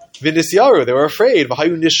 V'nisyaru, they were afraid.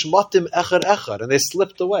 V'hayu nishmatim echad echad, and they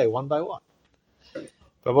slipped away one by one.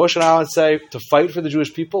 But Moshe and Aaron say, to fight for the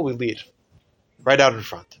Jewish people, we lead. Right out in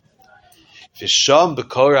front. V'sham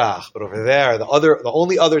b'korach, but over there, the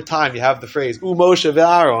only other time you have the phrase, U Moshe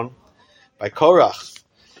v'Aaron, by Korach,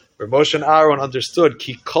 where Moshe and Aaron understood,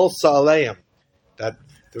 ki kol sa'aleim, that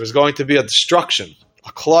there was going to be a destruction,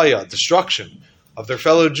 a klaya, destruction of their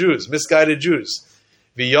fellow Jews, misguided Jews.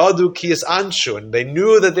 V'yadu ki es anshu, and they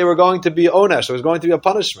knew that they were going to be onesh, there was going to be a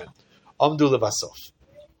punishment. Amdu levasof.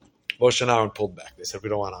 Moshe and Aaron pulled back. They said, we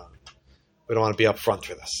don't want to be up front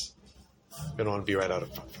for this. We don't want to be right out in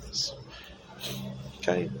front for this.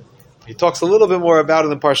 Okay. He talks a little bit more about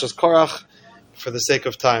it in Parshas Korach. For the sake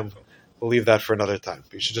of time, we'll leave that for another time.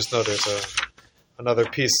 But you should just know there's another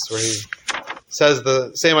piece where he says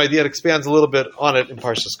the same idea. It expands a little bit on it in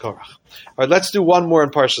Parshas Korach. All right, let's do one more in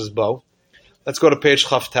Parshas Bo. Let's go to page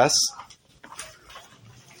Chaf Tes.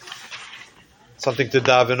 Something to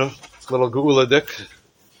daven, a little Geula Dik.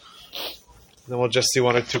 Then we'll just see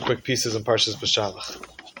one or two quick pieces in Parshas Beshalach.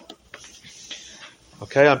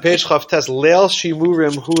 Okay, on page Chavtes, Leil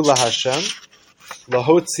Shimurim Hu LaHashem,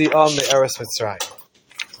 Lahotzi'ah Me'eres Mitzrayim.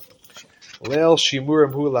 Leil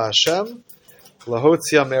Shimurim Hu LaHashem,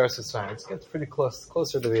 Lahotzi'ah Me'eres Mitzrayim. It gets pretty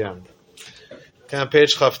closer to the end. Okay, on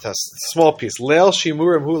page Chavtes, small piece. Leil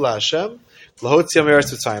Shimurim Hu LaHashem, Lahotzi'ah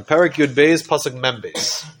Me'eres Mitzrayim. Perek Yud Beis, Pasuk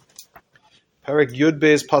Membeis. Perek Yud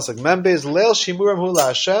Beis, Pasuk Membeis. Leil Shimurim Hu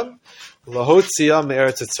LaHashem, Lahotzi'ah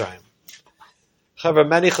Me'eres Mitzrayim. However,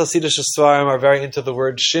 many Hasidic Svarim are very into the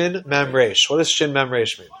word Shin Mem Reish. What does Shin Mem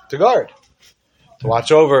Reish mean? To guard, to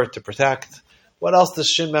watch over, to protect. What else does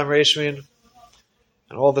Shin Mem Reish mean?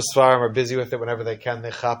 And all the Svarim are busy with it whenever they can.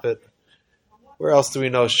 They chap it. Where else do we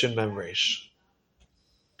know Shin Mem Reish?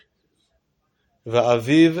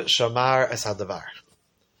 Va'aviv Shamar Es Hadavar.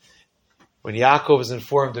 When Yaakov is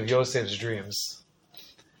informed of Yosef's dreams,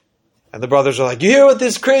 and the brothers are like, "You hear what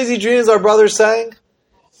these crazy dreams our brother's saying?"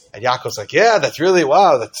 And Yaakov's like, "Yeah, that's really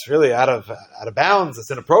out of bounds.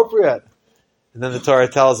 It's inappropriate." And then the Torah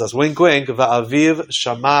tells us, wink, wink, va'aviv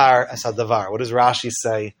shamar es hadavar. What does Rashi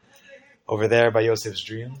say over there by Yosef's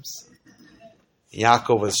dreams?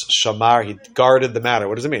 Yaakov was shamar. He guarded the matter.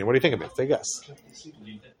 What does it mean? What do you think of it? Take a guess.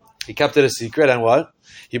 He kept it a secret, and what?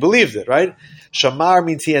 He believed it, right? Shamar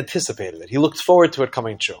means he anticipated it. He looked forward to it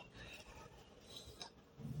coming true.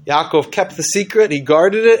 Yaakov kept the secret, he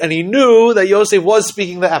guarded it, and he knew that Yosef was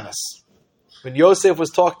speaking the emes. When Yosef was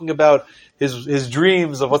talking about his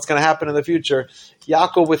dreams of what's going to happen in the future,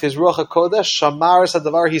 Yaakov, with his Ruach HaKodesh, Shamar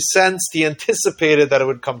Sadavar, he sensed, he anticipated that it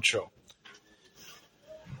would come true.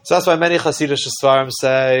 So that's why many Hasidic Svarim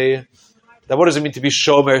say that what does it mean to be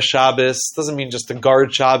Shomer Shabbos? It doesn't mean just to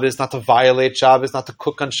guard Shabbos, not to violate Shabbos, not to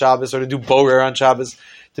cook on Shabbos, or to do borer on Shabbos.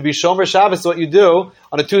 To be Shomer Shabbos is what you do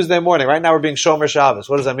on a Tuesday morning. Right now we're being Shomer Shabbos.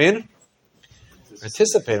 What does that mean? We're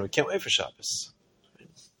anticipating. We can't wait for Shabbos.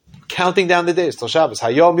 Counting down the days till Shabbos.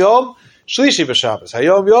 Hayom Yom, Shlishi b'Shabbos.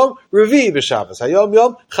 Hayom Yom, Revi b'Shabbos. Hayom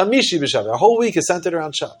Yom, Chamishi b'Shabbos. Our whole week is centered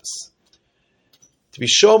around Shabbos. To be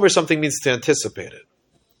Shomer something means to anticipate it.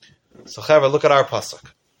 So, Chaver, look at our pasuk.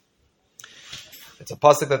 It's a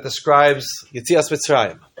pasuk that describes Yetzias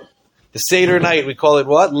Mitzrayim. The Seder night, we call it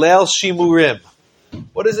what? Leil Shimurim.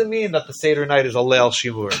 What does it mean that the Seder night is a Leil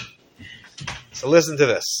Shimurim? So listen to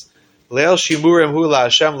this. Leil Shimurim hu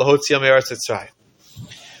LaHashem lahotziah me'eretz Mitzrayim.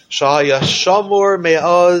 Shahaya shamur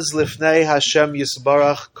me'oz lifnei Hashem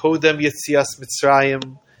yisbarach kodem Yetzias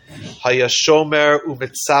Mitzrayim haya shomer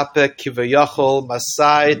u'mitzape kivayachol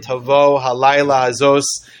masai tavo halayla hazos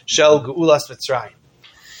shel geulas Mitzrayim.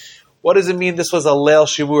 What does it mean this was a Leil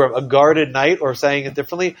Shimurim, a guarded night, or saying it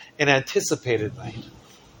differently, an anticipated night?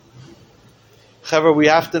 However, we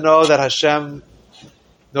have to know that Hashem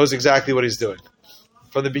knows exactly what He's doing.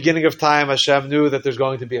 From the beginning of time, Hashem knew that there's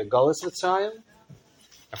going to be a Galus Mitzrayim.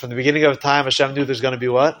 And from the beginning of time, Hashem knew there's going to be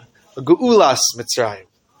what? A Geulas Mitzrayim.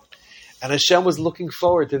 And Hashem was looking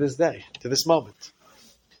forward to this day, to this moment.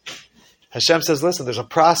 Hashem says, listen, there's a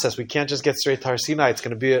process. We can't just get straight to Har Sinai. It's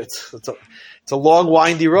going to be it's a long,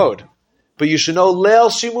 windy road. But you should know, Leil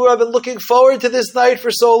Shimur, I've been looking forward to this night for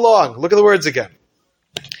so long. Look at the words again.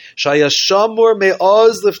 Shayashamur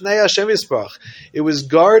me'oz lifnei Hashem yisparach. It was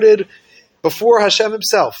guarded before Hashem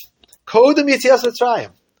Himself. Kodem Yetzias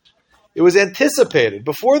Mitzrayim. It was anticipated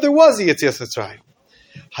before there was a Yetzias Mitzrayim.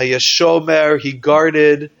 Hayashomer, he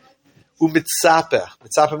guarded. Umitzape.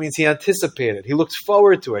 Mitzape means he anticipated. He looked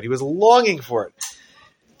forward to it. He was longing for it.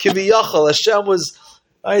 Kiviyachal, Hashem was,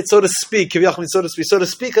 right, so to speak. Kiviyachal means so to speak. So to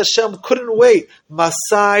speak, Hashem couldn't wait.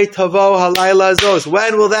 Masai tavo halayla zos.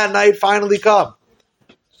 When will that night finally come?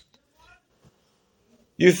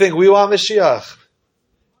 You think we want Mashiach?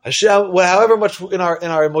 Hashem, however much in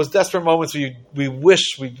our most desperate moments we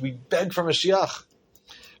wish, we beg for Mashiach,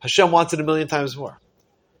 Hashem wants it a million times more.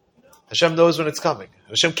 Hashem knows when it's coming.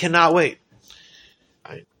 Hashem cannot wait.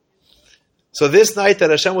 Right? So this night that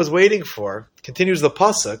Hashem was waiting for, continues the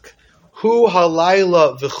pasuk, Hu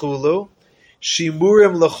halayla v'chulu,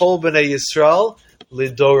 shimurim l'chol b'nei Yisrael,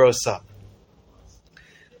 lidorosam.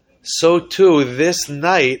 So too, this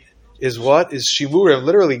night is what? Is shimurim,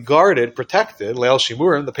 literally guarded, protected, Leil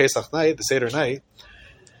Shimurim, the Pesach night, the Seder night.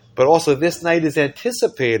 But also this night is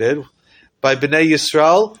anticipated by Bnei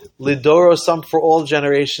Yisrael, lidorosam, for all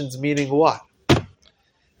generations, meaning what?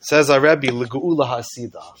 Says our Rebbe, l'geula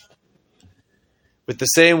hasida. With the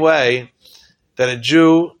same way that a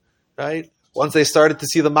Jew, right, once they started to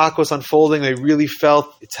see the makos unfolding, they really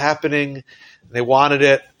felt it's happening, and they wanted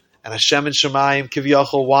it, and Hashem and Shemayim,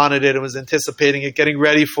 Kiviyachol, wanted it and was anticipating it, getting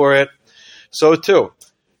ready for it. So too,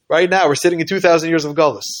 right now, we're sitting in 2,000 years of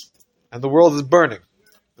Gullus, and the world is burning.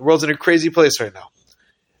 The world's in a crazy place right now.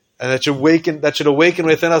 And that should awaken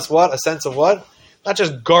within us what? A sense of what? Not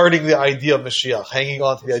just guarding the idea of Mashiach, hanging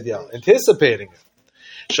on to the idea, anticipating it.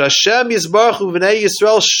 Shashem Yisbaruch U'Vnei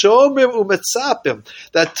Yisrael Shomrim U'Metzapim.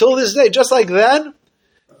 That till this day, just like then,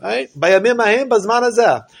 right? Bayamim Ahim Bazman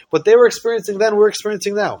Hazeh. What they were experiencing then, we're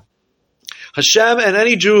experiencing now. Hashem and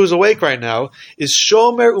any Jew who's awake right now is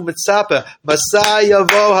Shomer U'Metzapeh. Masai Yavo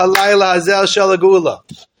Halayla Hazel Shel Hagula.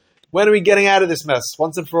 When are we getting out of this mess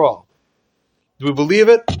once and for all? Do we believe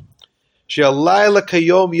it? She'alayla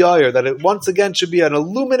Kayom Yair. That it once again should be an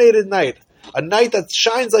illuminated night. A night that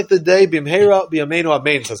shines like the day, bimheira b'yameinu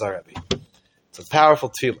amen, says our Rebbe. It's a powerful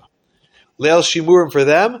tefillah. Leil shimurim for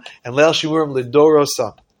them, and leil shimurim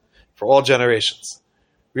lidorosam, for all generations.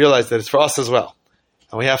 Realize that it's for us as well.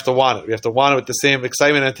 And we have to want it. We have to want it with the same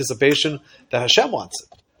excitement and anticipation that Hashem wants it.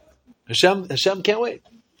 Hashem can't wait.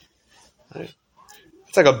 Right?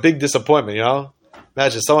 It's like a big disappointment, you know?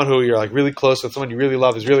 Imagine someone who you're like really close with, someone you really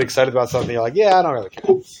love, is really excited about something, you're like, yeah, I don't really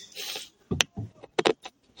care.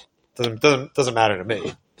 Doesn't matter to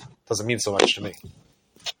me. Doesn't mean so much to me.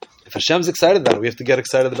 If Hashem's excited about it, we have to get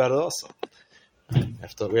excited about it also.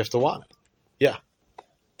 We have to want it. Yeah.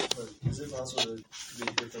 But is it also the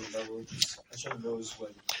different level? Hashem knows when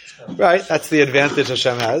it's coming. Right. That's the advantage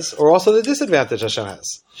Hashem has, or also the disadvantage Hashem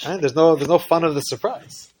has. Right? There's no fun of the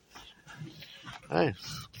surprise. Right.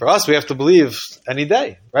 For us, we have to believe any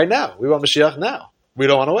day, right now. We want Mashiach now. We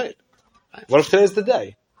don't want to wait. Right? What if today's the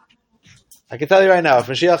day? I can tell you right now, if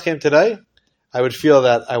Mashiach came today, I would feel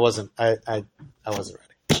that I wasn't ready.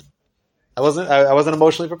 I wasn't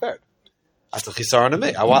emotionally prepared. That's a chisaron to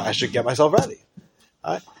me. I should get myself ready.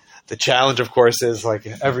 Right? The challenge, of course, is like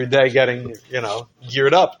every day getting,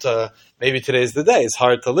 geared up to maybe today's the day. It's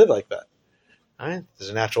hard to live like that. Right? There's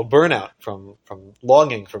a natural burnout from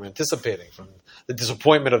longing, from anticipating, from the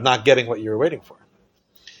disappointment of not getting what you were waiting for.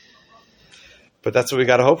 But that's what we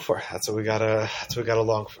got to hope for. That's what we got to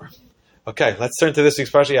long for. Okay, let's turn to this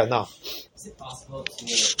week's parsha. Yeah, no. Is it possible to,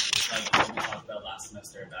 like we talked about last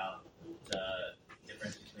semester about the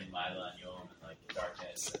difference between Lila and Yom and like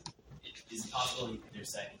darkness? Is it possible they're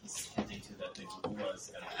saying he's hinting to that the Gula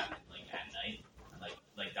is going to happen like at night,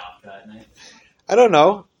 like Dafka at night? I don't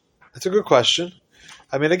know. That's a good question.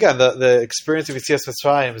 I mean, again, the experience of Yetzias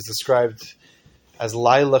Mitzrayim is described as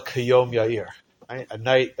Laila Kayom Yair, right? A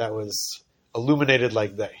night that was illuminated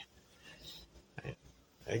like day.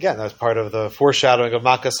 Again, that's part of the foreshadowing of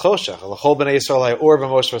Makas Choshech. L'chol b'nei Yisrael ha'or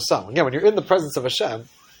v'moshe v'sam. Again, when you're in the presence of Hashem,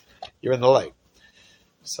 you're in the light.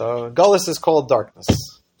 So Gullus is called darkness.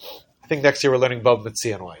 I think next year we're learning Bab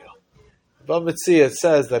Mitzi and Waya. Bab Mitzi, it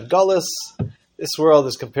says that Gullus, this world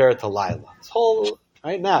is compared to Lila. This whole,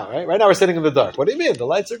 right now we're sitting in the dark. What do you mean? The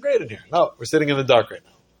lights are great in here. No, we're sitting in the dark right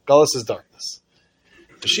now. Gullus is darkness.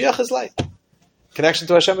 Mashiach is light. Connection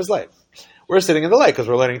to Hashem is light. We're sitting in the light because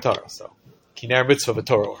we're learning Torah, so. Kiner mitzvah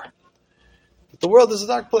v'torah or. But the world is a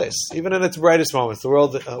dark place, even in its brightest moments. The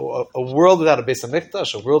world, a world without a Beis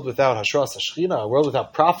Hamikdash, a world without Hashras Hashchina, a world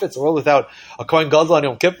without prophets, a world without a Kohen Gadol on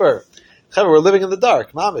Yom Kippur. We're living in the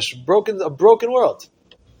dark, mamish, a broken world.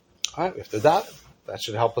 All right, we have to doubt it. That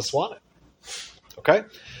should help us want it. Okay,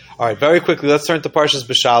 all right. Very quickly, let's turn to Parshas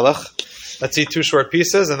Beshalach. Let's see 2 short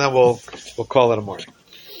pieces, and then we'll call it a morning.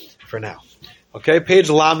 For now, okay.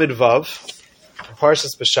 Page Lamed Vav.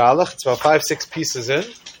 Parshas Beshalach. It's about 5-6 pieces in.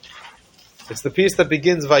 It's the piece that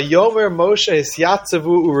begins Vayomer Moshe Hisyatzavu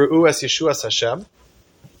U'Re'u Es Yeshuas Hashem.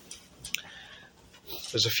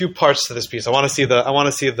 There's a few parts to this piece. I want to see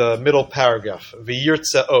the middle paragraph.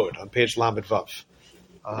 V'yirtza Od on page Lamed Vav.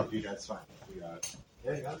 I'll help you guys find it. We got it.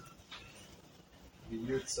 Yeah, you got it.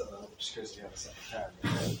 V'yirtza Od. Just because you have a second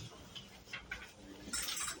paragraph.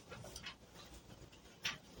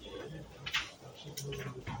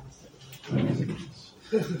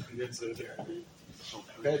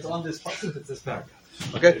 Okay, it's on this pasuk. It's this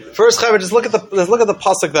paragraph. Okay, first, let's look at the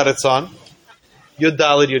pasuk that it's on. Yud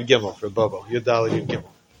Daled Yud Gimel for Bobo. Yud Daled Yud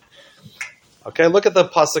Gimel. Okay, look at the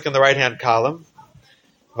pasuk in the right hand column.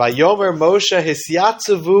 Vayomer Moshe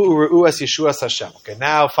Hisyatzavu U'Re'u Es Yeshuas Hashem. Okay,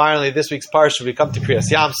 now finally this week's parsha we come to Kriyas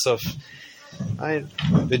Yamsuf. Right?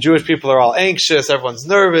 The Jewish people are all anxious. Everyone's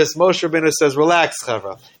nervous. Moshe Rabbeinu says, "Relax,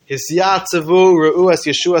 Chavra. Hisyatzavu U'Re'u Es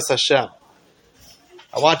Yeshuas Hashem."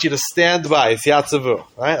 I want you to stand by. Hisyatzavu,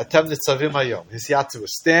 right? Atem nitzavim hayom. Hisyatzavu.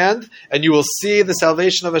 Stand, and you will see the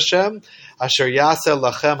salvation of Hashem. Asher yaseh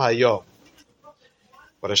lachem hayom.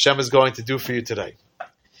 What Hashem is going to do for you today.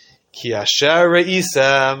 Ki asher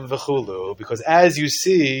re'isem v'chulu. Because as you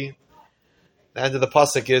see, the end of the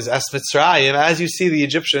pasuk is Es Mitzrayim. As you see the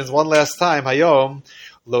Egyptians one last time, hayom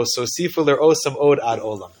lo sosifu l'osam od ad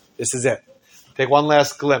olam. This is it. Take one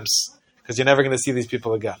last glimpse, because you're never going to see these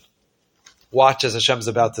people again. Watch as Hashem's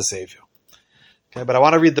about to save you. Okay, but I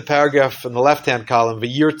want to read the paragraph in the left-hand column,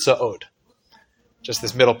 V'yirtza od. Just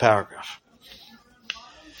this middle paragraph.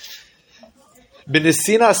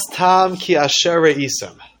 B'nesinas tam ki asher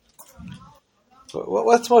re'isem.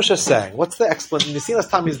 What's Moshe saying? What's the explanation? Nesinas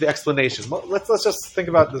tam is the explanation. Let's just think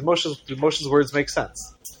about this. Moshe's words make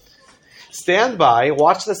sense. Stand by,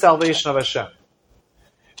 watch the salvation of Hashem.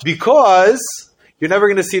 Because you're never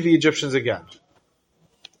going to see the Egyptians again.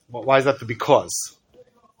 Well, why is that the because?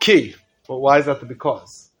 Ki. Well, why is that the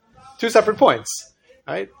because? Two separate points,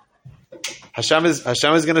 right? Hashem is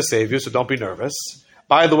going to save you, so don't be nervous.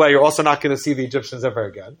 By the way, you're also not going to see the Egyptians ever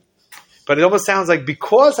again. But it almost sounds like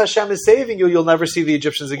because Hashem is saving you, you'll never see the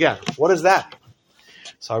Egyptians again. What is that?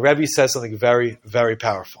 So our Rebbe says something very, very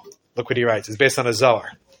powerful. Look what he writes. It's based on a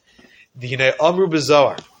Zohar. The Amru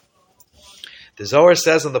b'Zohar. The Zohar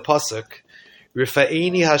says in the pasuk,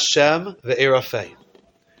 "Rifa'ini Hashem ve'erafei,"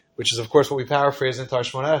 which is of course what we paraphrase in Tar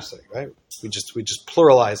Shmona Esrei, right? We just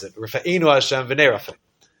pluralize it. Rifa'inu Hashem ve'erafei.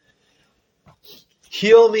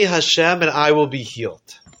 Heal me, Hashem, and I will be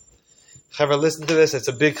healed. Chaver, listen to this. It's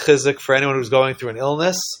a big chizuk for anyone who's going through an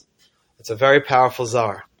illness. It's a very powerful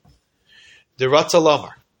Zohar. The Ratza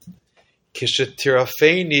Lomar.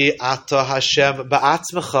 Kishetirafeini ata Hashem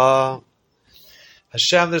ba'atzmecha.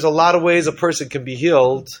 Hashem, there's a lot of ways a person can be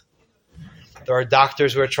healed. There are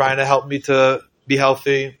doctors who are trying to help me to be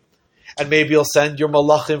healthy. And maybe you'll send your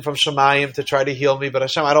malachim from Shemayim to try to heal me. But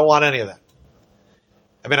Hashem, I don't want any of that.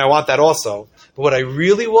 I mean, I want that also. But what I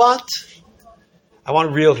really want, I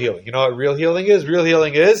want real healing. You know what real healing is? Real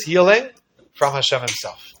healing is healing from Hashem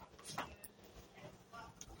Himself.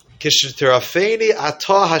 Kishetirafeini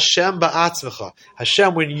ata Hashem ba'atzmecha.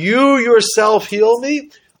 Hashem, when you yourself heal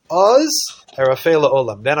me, az erafei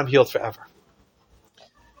la'olam. Then I'm healed forever.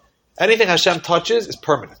 Anything Hashem touches is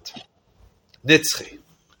permanent. Nitzchi.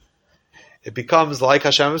 It becomes like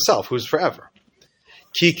Hashem Himself, who's forever.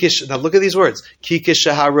 Now look at these words. If Hashem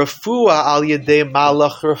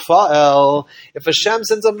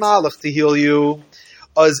sends a malach to heal you,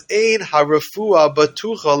 az ein harafua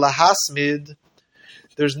batucha lahasmid.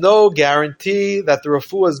 There's no guarantee that the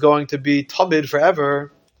refuah is going to be tamid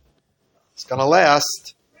forever. It's going to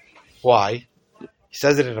last. Why? He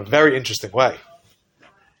says it in a very interesting way.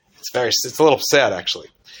 It's a little sad actually.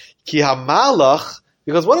 Ki ha-malach,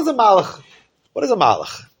 because what is a malach? What is a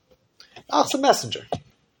malach? Malach's a messenger.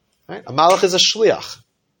 Right? A malach is a shliach.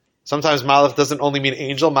 Sometimes malach doesn't only mean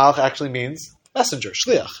angel, malach actually means messenger,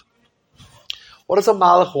 shliach. What does a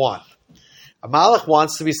malach want? A malach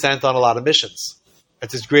wants to be sent on a lot of missions.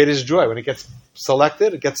 It's his greatest joy. When it gets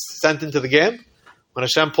selected, it gets sent into the game. When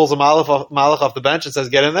Hashem pulls a malach off the bench and says,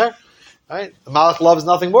 get in there, right? The malach loves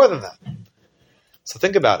nothing more than that. So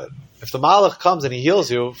think about it. If the malach comes and he heals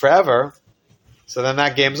you forever, so then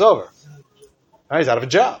that game's over. Right? He's out of a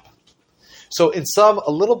job. So it's sad.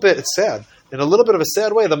 In a little bit of a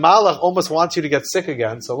sad way, the malach almost wants you to get sick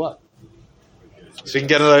again, so what? So you can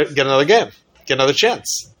get another game, get another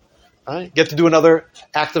chance. Right? Get to do another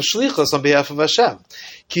act of shlichus on behalf of Hashem.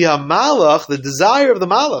 Ki ha-malach, the desire of the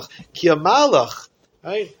malach. Ki ha-malach,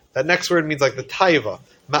 right? That next word means like the taiva,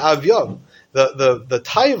 ma'avyom. The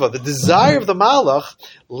taiva, the desire of the malach,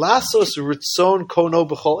 lasos ritzon kono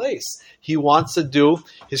b'chol eis. He wants to do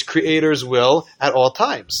his creator's will at all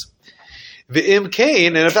times. V'im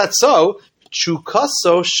kain, and if that's so,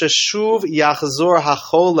 chukaso sheshuv yachzor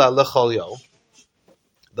hachola lechol yom.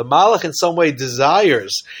 The malach in some way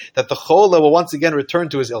desires that the chola will once again return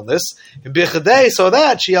to his illness, so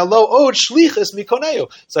that shialo od shlichus mikoneu,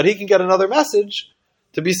 so that he can get another message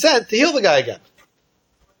to be sent to heal the guy again.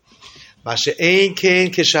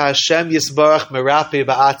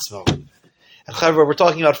 And however, we're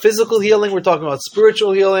talking about physical healing, we're talking about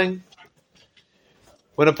spiritual healing.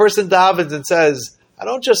 When a person davens and says, I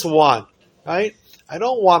don't just want, right? I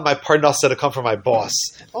don't want my parnasa to come from my boss.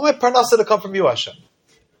 I want my parnasa to come from you, Hashem.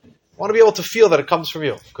 I want to be able to feel that it comes from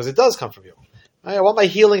you, because it does come from you. Right? I want my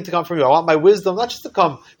healing to come from you. I want my wisdom not just to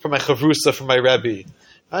come from my chavrusa, from my Rebbe.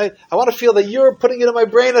 Right? I want to feel that you're putting it in my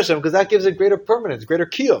brain, Hashem, because that gives it greater permanence, greater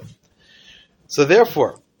kiyum. So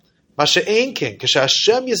therefore, when Hashem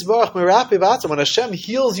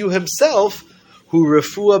heals you Himself, hu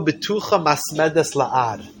refuah betucha masmedes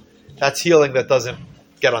la'ad. That's healing that doesn't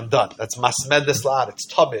get undone. That's masmedes la'ad. It's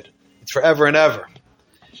tamid. It's forever and ever.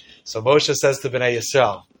 So Moshe says to Bnei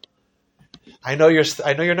Yisrael, I know you're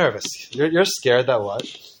nervous. You're scared that what?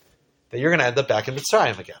 That you're going to end up back in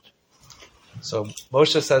Mitzrayim again. So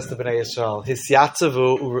Moshe says to Bnei Yisrael,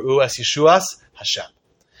 Hisyatzavu u'ru'u es Yeshuas Hashem.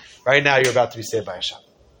 Right now you're about to be saved by Hashem.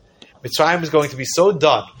 Mitzrayim is going to be so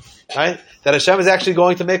done right? That Hashem is actually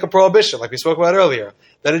going to make a prohibition, like we spoke about earlier,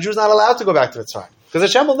 that a Jew is not allowed to go back to Mitzrayim. Because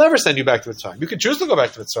Hashem will never send you back to Mitzrayim. You can choose to go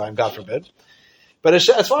back to Mitzrayim, God forbid. But as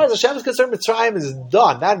far as Hashem is concerned, Mitzrayim is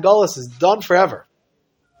done. That Golus is done forever.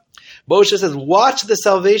 Moshe says, watch the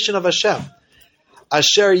salvation of Hashem.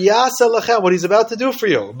 Asher yasa lachem, what he's about to do for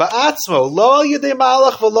you. Ba'atzmo, lo al yedei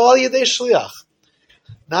malach, v'lo al yedei shliach.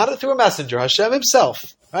 Not through a messenger, Hashem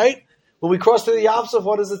himself, right? When we cross through the Yam Suf,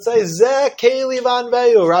 what does it say? Zeh keli van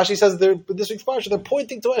veyu. Rashi says this week's parsha, they're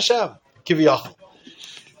pointing to Hashem. Kiviyachol.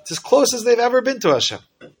 It's as close as they've ever been to Hashem.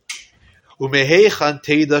 Umeheichan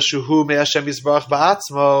teida shuhu me Hashem yisbarach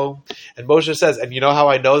ba'atzmo. And Moshe says, and you know how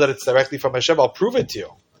I know that it's directly from Hashem? I'll prove it to you.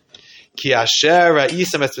 Ki asher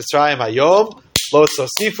ra'isam et Mitzrayim hayom lo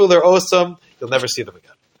tzosifu l'rosam. You'll never see them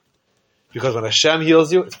again. Because when Hashem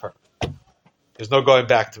heals you, it's perfect. There's no going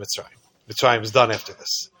back to Mitzrayim. Mitzrayim is done after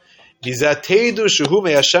this. Mizeh teidu shuhu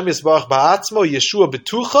me Hashem yisbarach ba'atzmo Yeshua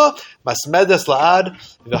betucha masmedes la'ad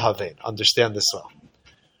v'havein. Understand this well.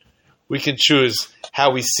 We can choose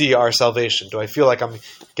how we see our salvation. Do I feel like I'm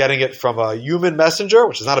getting it from a human messenger,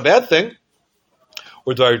 which is not a bad thing?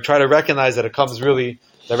 Or do I try to recognize that it comes really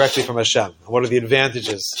directly from Hashem? And what are the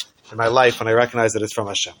advantages in my life when I recognize that it's from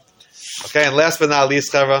Hashem? Okay, and last but not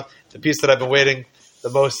least, Chevra, the piece that I've been waiting the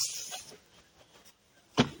most,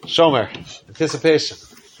 Shomer, anticipation.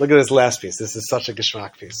 Look at this last piece. This is such a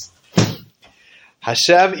geschmack piece.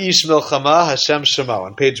 Hashem ish milchama, Hashem shemo,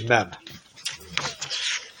 on page Mem.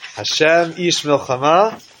 Hashem ish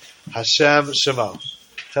milchama, Hashem shemo.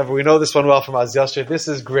 However, we know this one well from Az Yasher. This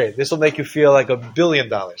is great. This will make you feel like $1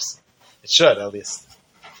 billion. It should, at least.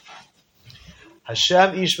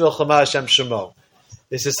 Hashem ish milchama, Hashem shemo.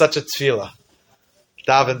 This is such a tefillah.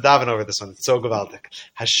 Daven over this one. It's so gewaltic.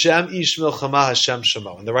 Hashem ish milchama, Hashem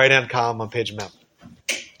shemo. In the right-hand column on page Mem.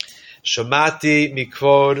 Shemati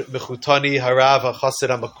mikvod mechutani harav hachasid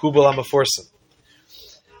hamakubal hamaforsim.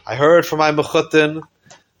 I heard from my mechutin,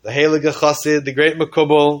 the Heilige Chassid, the great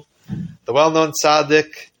Makubal, the well-known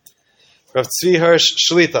tzaddik, Rav Tzvi Hirsch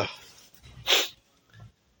Shlita,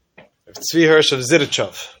 Rav Tzvi Hirsch of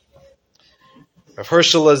Zidichov, Rav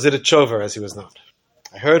Hershela Zidichover, as he was known.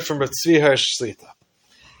 I heard from Rav Tzvi Hirsch Shlita.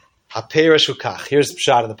 HaPeirish Hukach. Here's the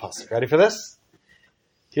pshat in the pasuk. Ready for this?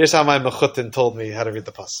 Here's how my mechutin told me how to read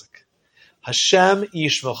the pasuk. Hashem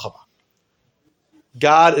ish milchama.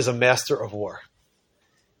 God is a master of war.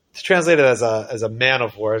 To translate it as a man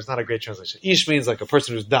of war is not a great translation. Ish means like a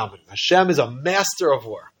person who's dominant. Hashem is a master of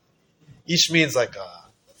war. Ish means like a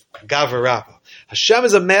gaver rappa. Hashem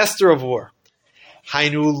is a master of war.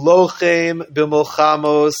 Hainu lochem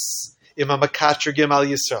b'milchamos imamakatrigim al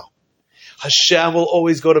Yisrael. Hashem will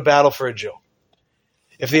always go to battle for a Jew.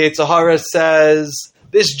 If the Yetzer Hara says,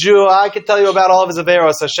 this Jew, I can tell you about all of his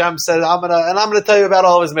averos, Hashem says, I'm gonna tell you about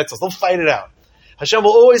all of his mitzvahs. They'll fight it out. Hashem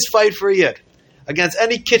will always fight for a Yid. Against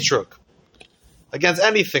any kitrug, against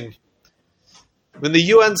anything. When the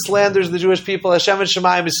UN slanders the Jewish people, Hashem and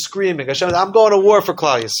Shemayim is screaming, Hashem says, I'm going to war for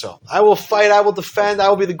Klal Yisrael. I will fight, I will defend, I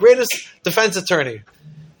will be the greatest defense attorney.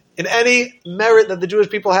 In any merit that the Jewish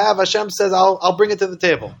people have, Hashem says, I'll bring it to the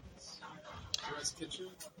table.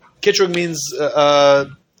 Kitrug means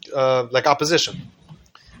like opposition.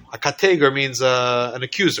 A kateger means an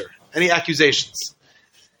accuser. Any accusations.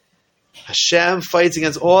 Hashem fights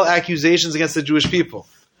against all accusations against the Jewish people.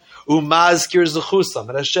 Umazkir zechusam.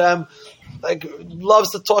 And Hashem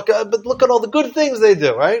loves to talk, but look at all the good things they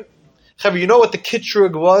do, right? Chaver, you know what the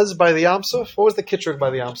kitrug was by the Yam Suf? What was the kitrug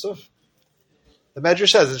by the Yam Suf? The Medrash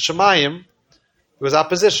says in Shemayim, it was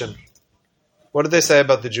opposition. What did they say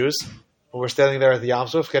about the Jews when we're standing there at the Yam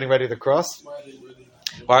Suf, getting ready to cross?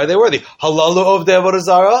 Why are they worthy? Halalu ovdei avodah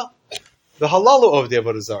zara. The halalu ovdei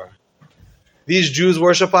avodah zara. These Jews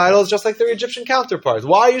worship idols just like their Egyptian counterparts.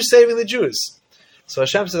 Why are you saving the Jews? So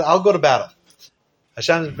Hashem says, I'll go to battle.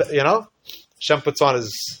 Hashem puts on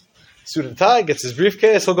his suit and tie, gets his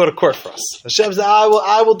briefcase, he'll go to court for us. Hashem says,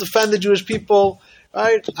 I will defend the Jewish people,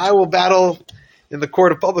 right? I will battle in the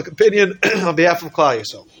court of public opinion on behalf of Klal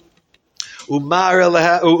Yisrael.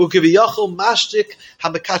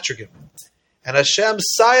 And Hashem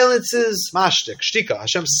silences mashtik, shtika.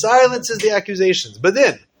 Hashem silences the accusations. But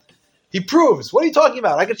then, He proves. What are you talking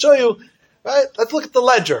about? I can show you, right? Let's look at the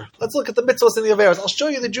ledger. Let's look at the mitzvahs and the averos. I'll show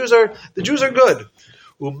you the Jews are good.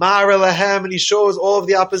 Umar elahem, and he shows all of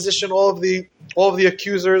the opposition, all of the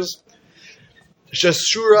accusers.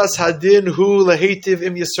 Shasuras hadin hu lehetiv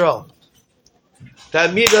im Yisrael.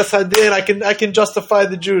 That midas hadin, I can justify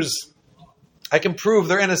the Jews. I can prove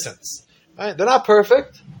their innocence. Right? They're not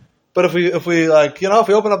perfect. But if we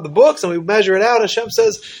open up the books and we measure it out, Hashem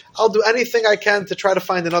says, I'll do anything I can to try to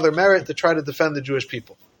find another merit to try to defend the Jewish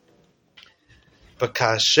people.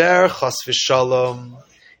 V'kasher chas v'shalom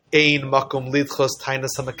ein makom lidchos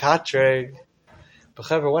tainas hamakatreg. But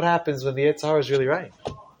Chaver, what happens when the Yetzer Hara is really right?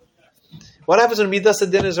 What happens when Midas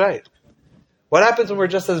Adin is right? What happens when we're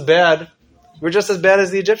just as bad? We're just as bad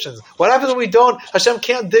as the Egyptians. What happens when we don't? Hashem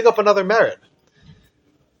can't dig up another merit.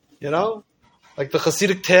 You know? Like the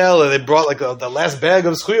Hasidic tale, they brought like the last bag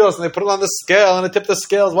of zchuyos and they put it on the scale and they tip the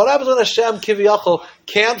scales. What happens when Hashem, Kiviyachol,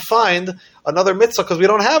 can't find another mitzvah because we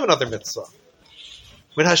don't have another mitzvah?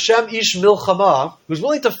 When Hashem ish milchama, who's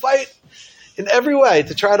willing to fight in every way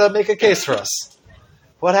to try to make a case for us,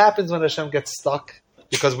 what happens when Hashem gets stuck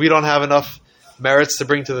because we don't have enough merits to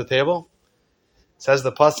bring to the table? Says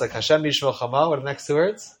the pasuk, Hashem ish milchama. What are the next two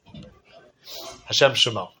words? Hashem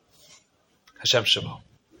shemo. Hashem shemo.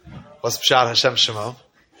 What's pshat Hashem shemo?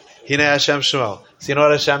 Hine Hashem shemo. So you know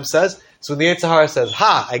what Hashem says? So when the Yetzer Hara says,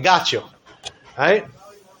 "Ha, I got you," right?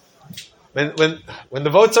 When the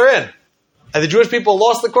votes are in, and the Jewish people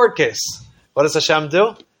lost the court case, what does Hashem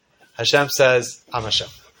do? Hashem says, "I'm Hashem."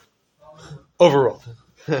 Overruled.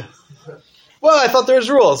 Well, I thought there was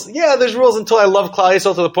rules. Yeah, there's rules until I love Klal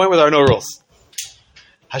Yisrael to the point where there are no rules.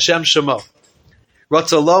 Hashem shemo.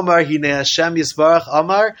 Ratzalomar hine Hashem Yisbarach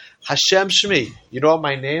Amar Hashem Shmi. You know what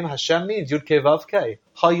my name Hashem means? Yud Kei Vav Kei.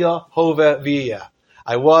 Haya Hove V'yeh.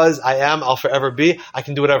 I was, I am, I'll forever be. I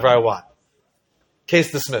can do whatever I want. Case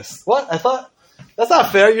dismissed. What? I thought that's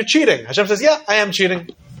not fair. You're cheating. Hashem says, yeah, I am cheating.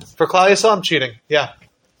 For Klal Yisrael, I'm cheating. Yeah,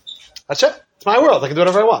 that's it. It's my world. I can do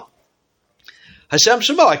whatever I want. Hashem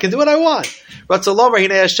Shemo. I can do what I want. Ratzalomar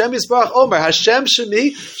hine Hashem Yisbarach Omer Hashem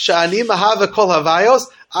Shmi Sha'ani Mahava Kol Havayos.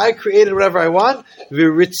 I created whatever I want.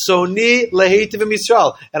 V'ritzoni leheitiv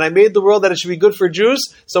Yisrael, and I made the world that it should be good for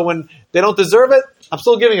Jews. So when they don't deserve it, I'm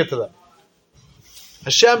still giving it to them.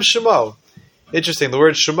 Hashem Shemo. Interesting. The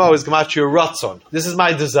word Shemo is gematria ratzon. This is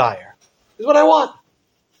my desire. This is what I want.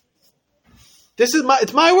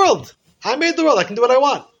 It's my world. I made the world. I can do what I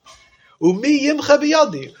want. Umi yimcha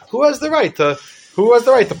biyadi. Who has the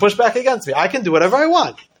right to push back against me? I can do whatever I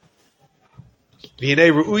want.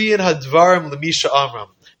 V'hinei ru'uyin hadvarim l'misha amram.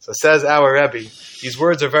 So says our Rebbe, these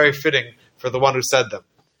words are very fitting for the one who said them.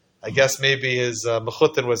 I guess maybe his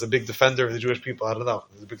mechutin was a big defender of the Jewish people. I don't know.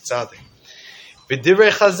 He was a big tzaddik. V'divrei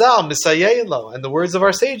chazal misayein lo, and the words of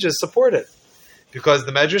our sages support it, because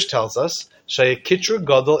the Medrash tells us shayikitru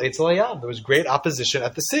gadol etzel hayam. There was great opposition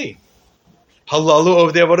at the sea.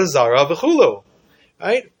 Halalu ovdei avodah zara v'chulu.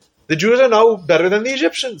 Right? The Jews are no better than the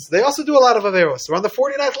Egyptians. They also do a lot of averos. We're on the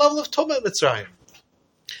 49th level of Tumah Mitzrayim.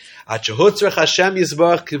 Until the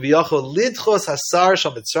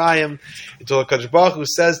Kadosh Baruch Hu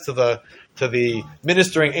says to the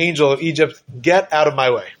ministering angel of Egypt, "Get out of my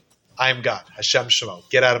way. I am God. Hashem Shemo.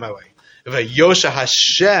 Get out of my way." Hashem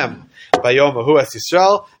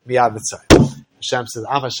Yisrael miyad Mitzrayim. Hashem says,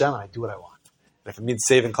 "I'm Hashem, and I do what I want. And if it means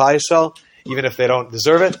saving Klal Yisrael, even if they don't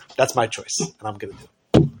deserve it, that's my choice, and I'm going to do it."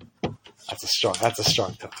 That's a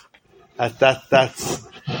strong tone.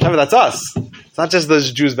 Remember, that's us. It's not just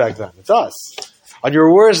those Jews back then. It's us. On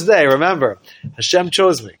your worst day, remember, Hashem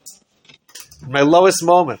chose me. In my lowest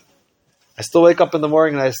moment, I still wake up in the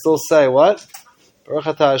morning and I still say, what? Baruch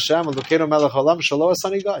atah Hashem, Elokeinu melech haolam, shelo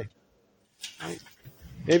asani gai.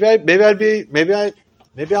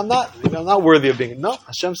 Maybe I'm not worthy of being. No,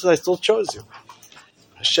 Hashem says I still chose you.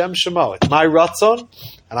 Hashem Shemo. It's my ratzon,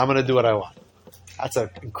 and I'm going to do what I want. That's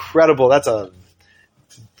a incredible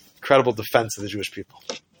defense of the Jewish people.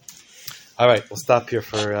 All right, we'll stop here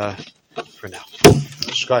for now.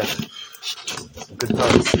 Shkaya. Some good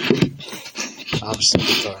thoughts. Some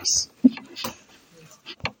good thoughts.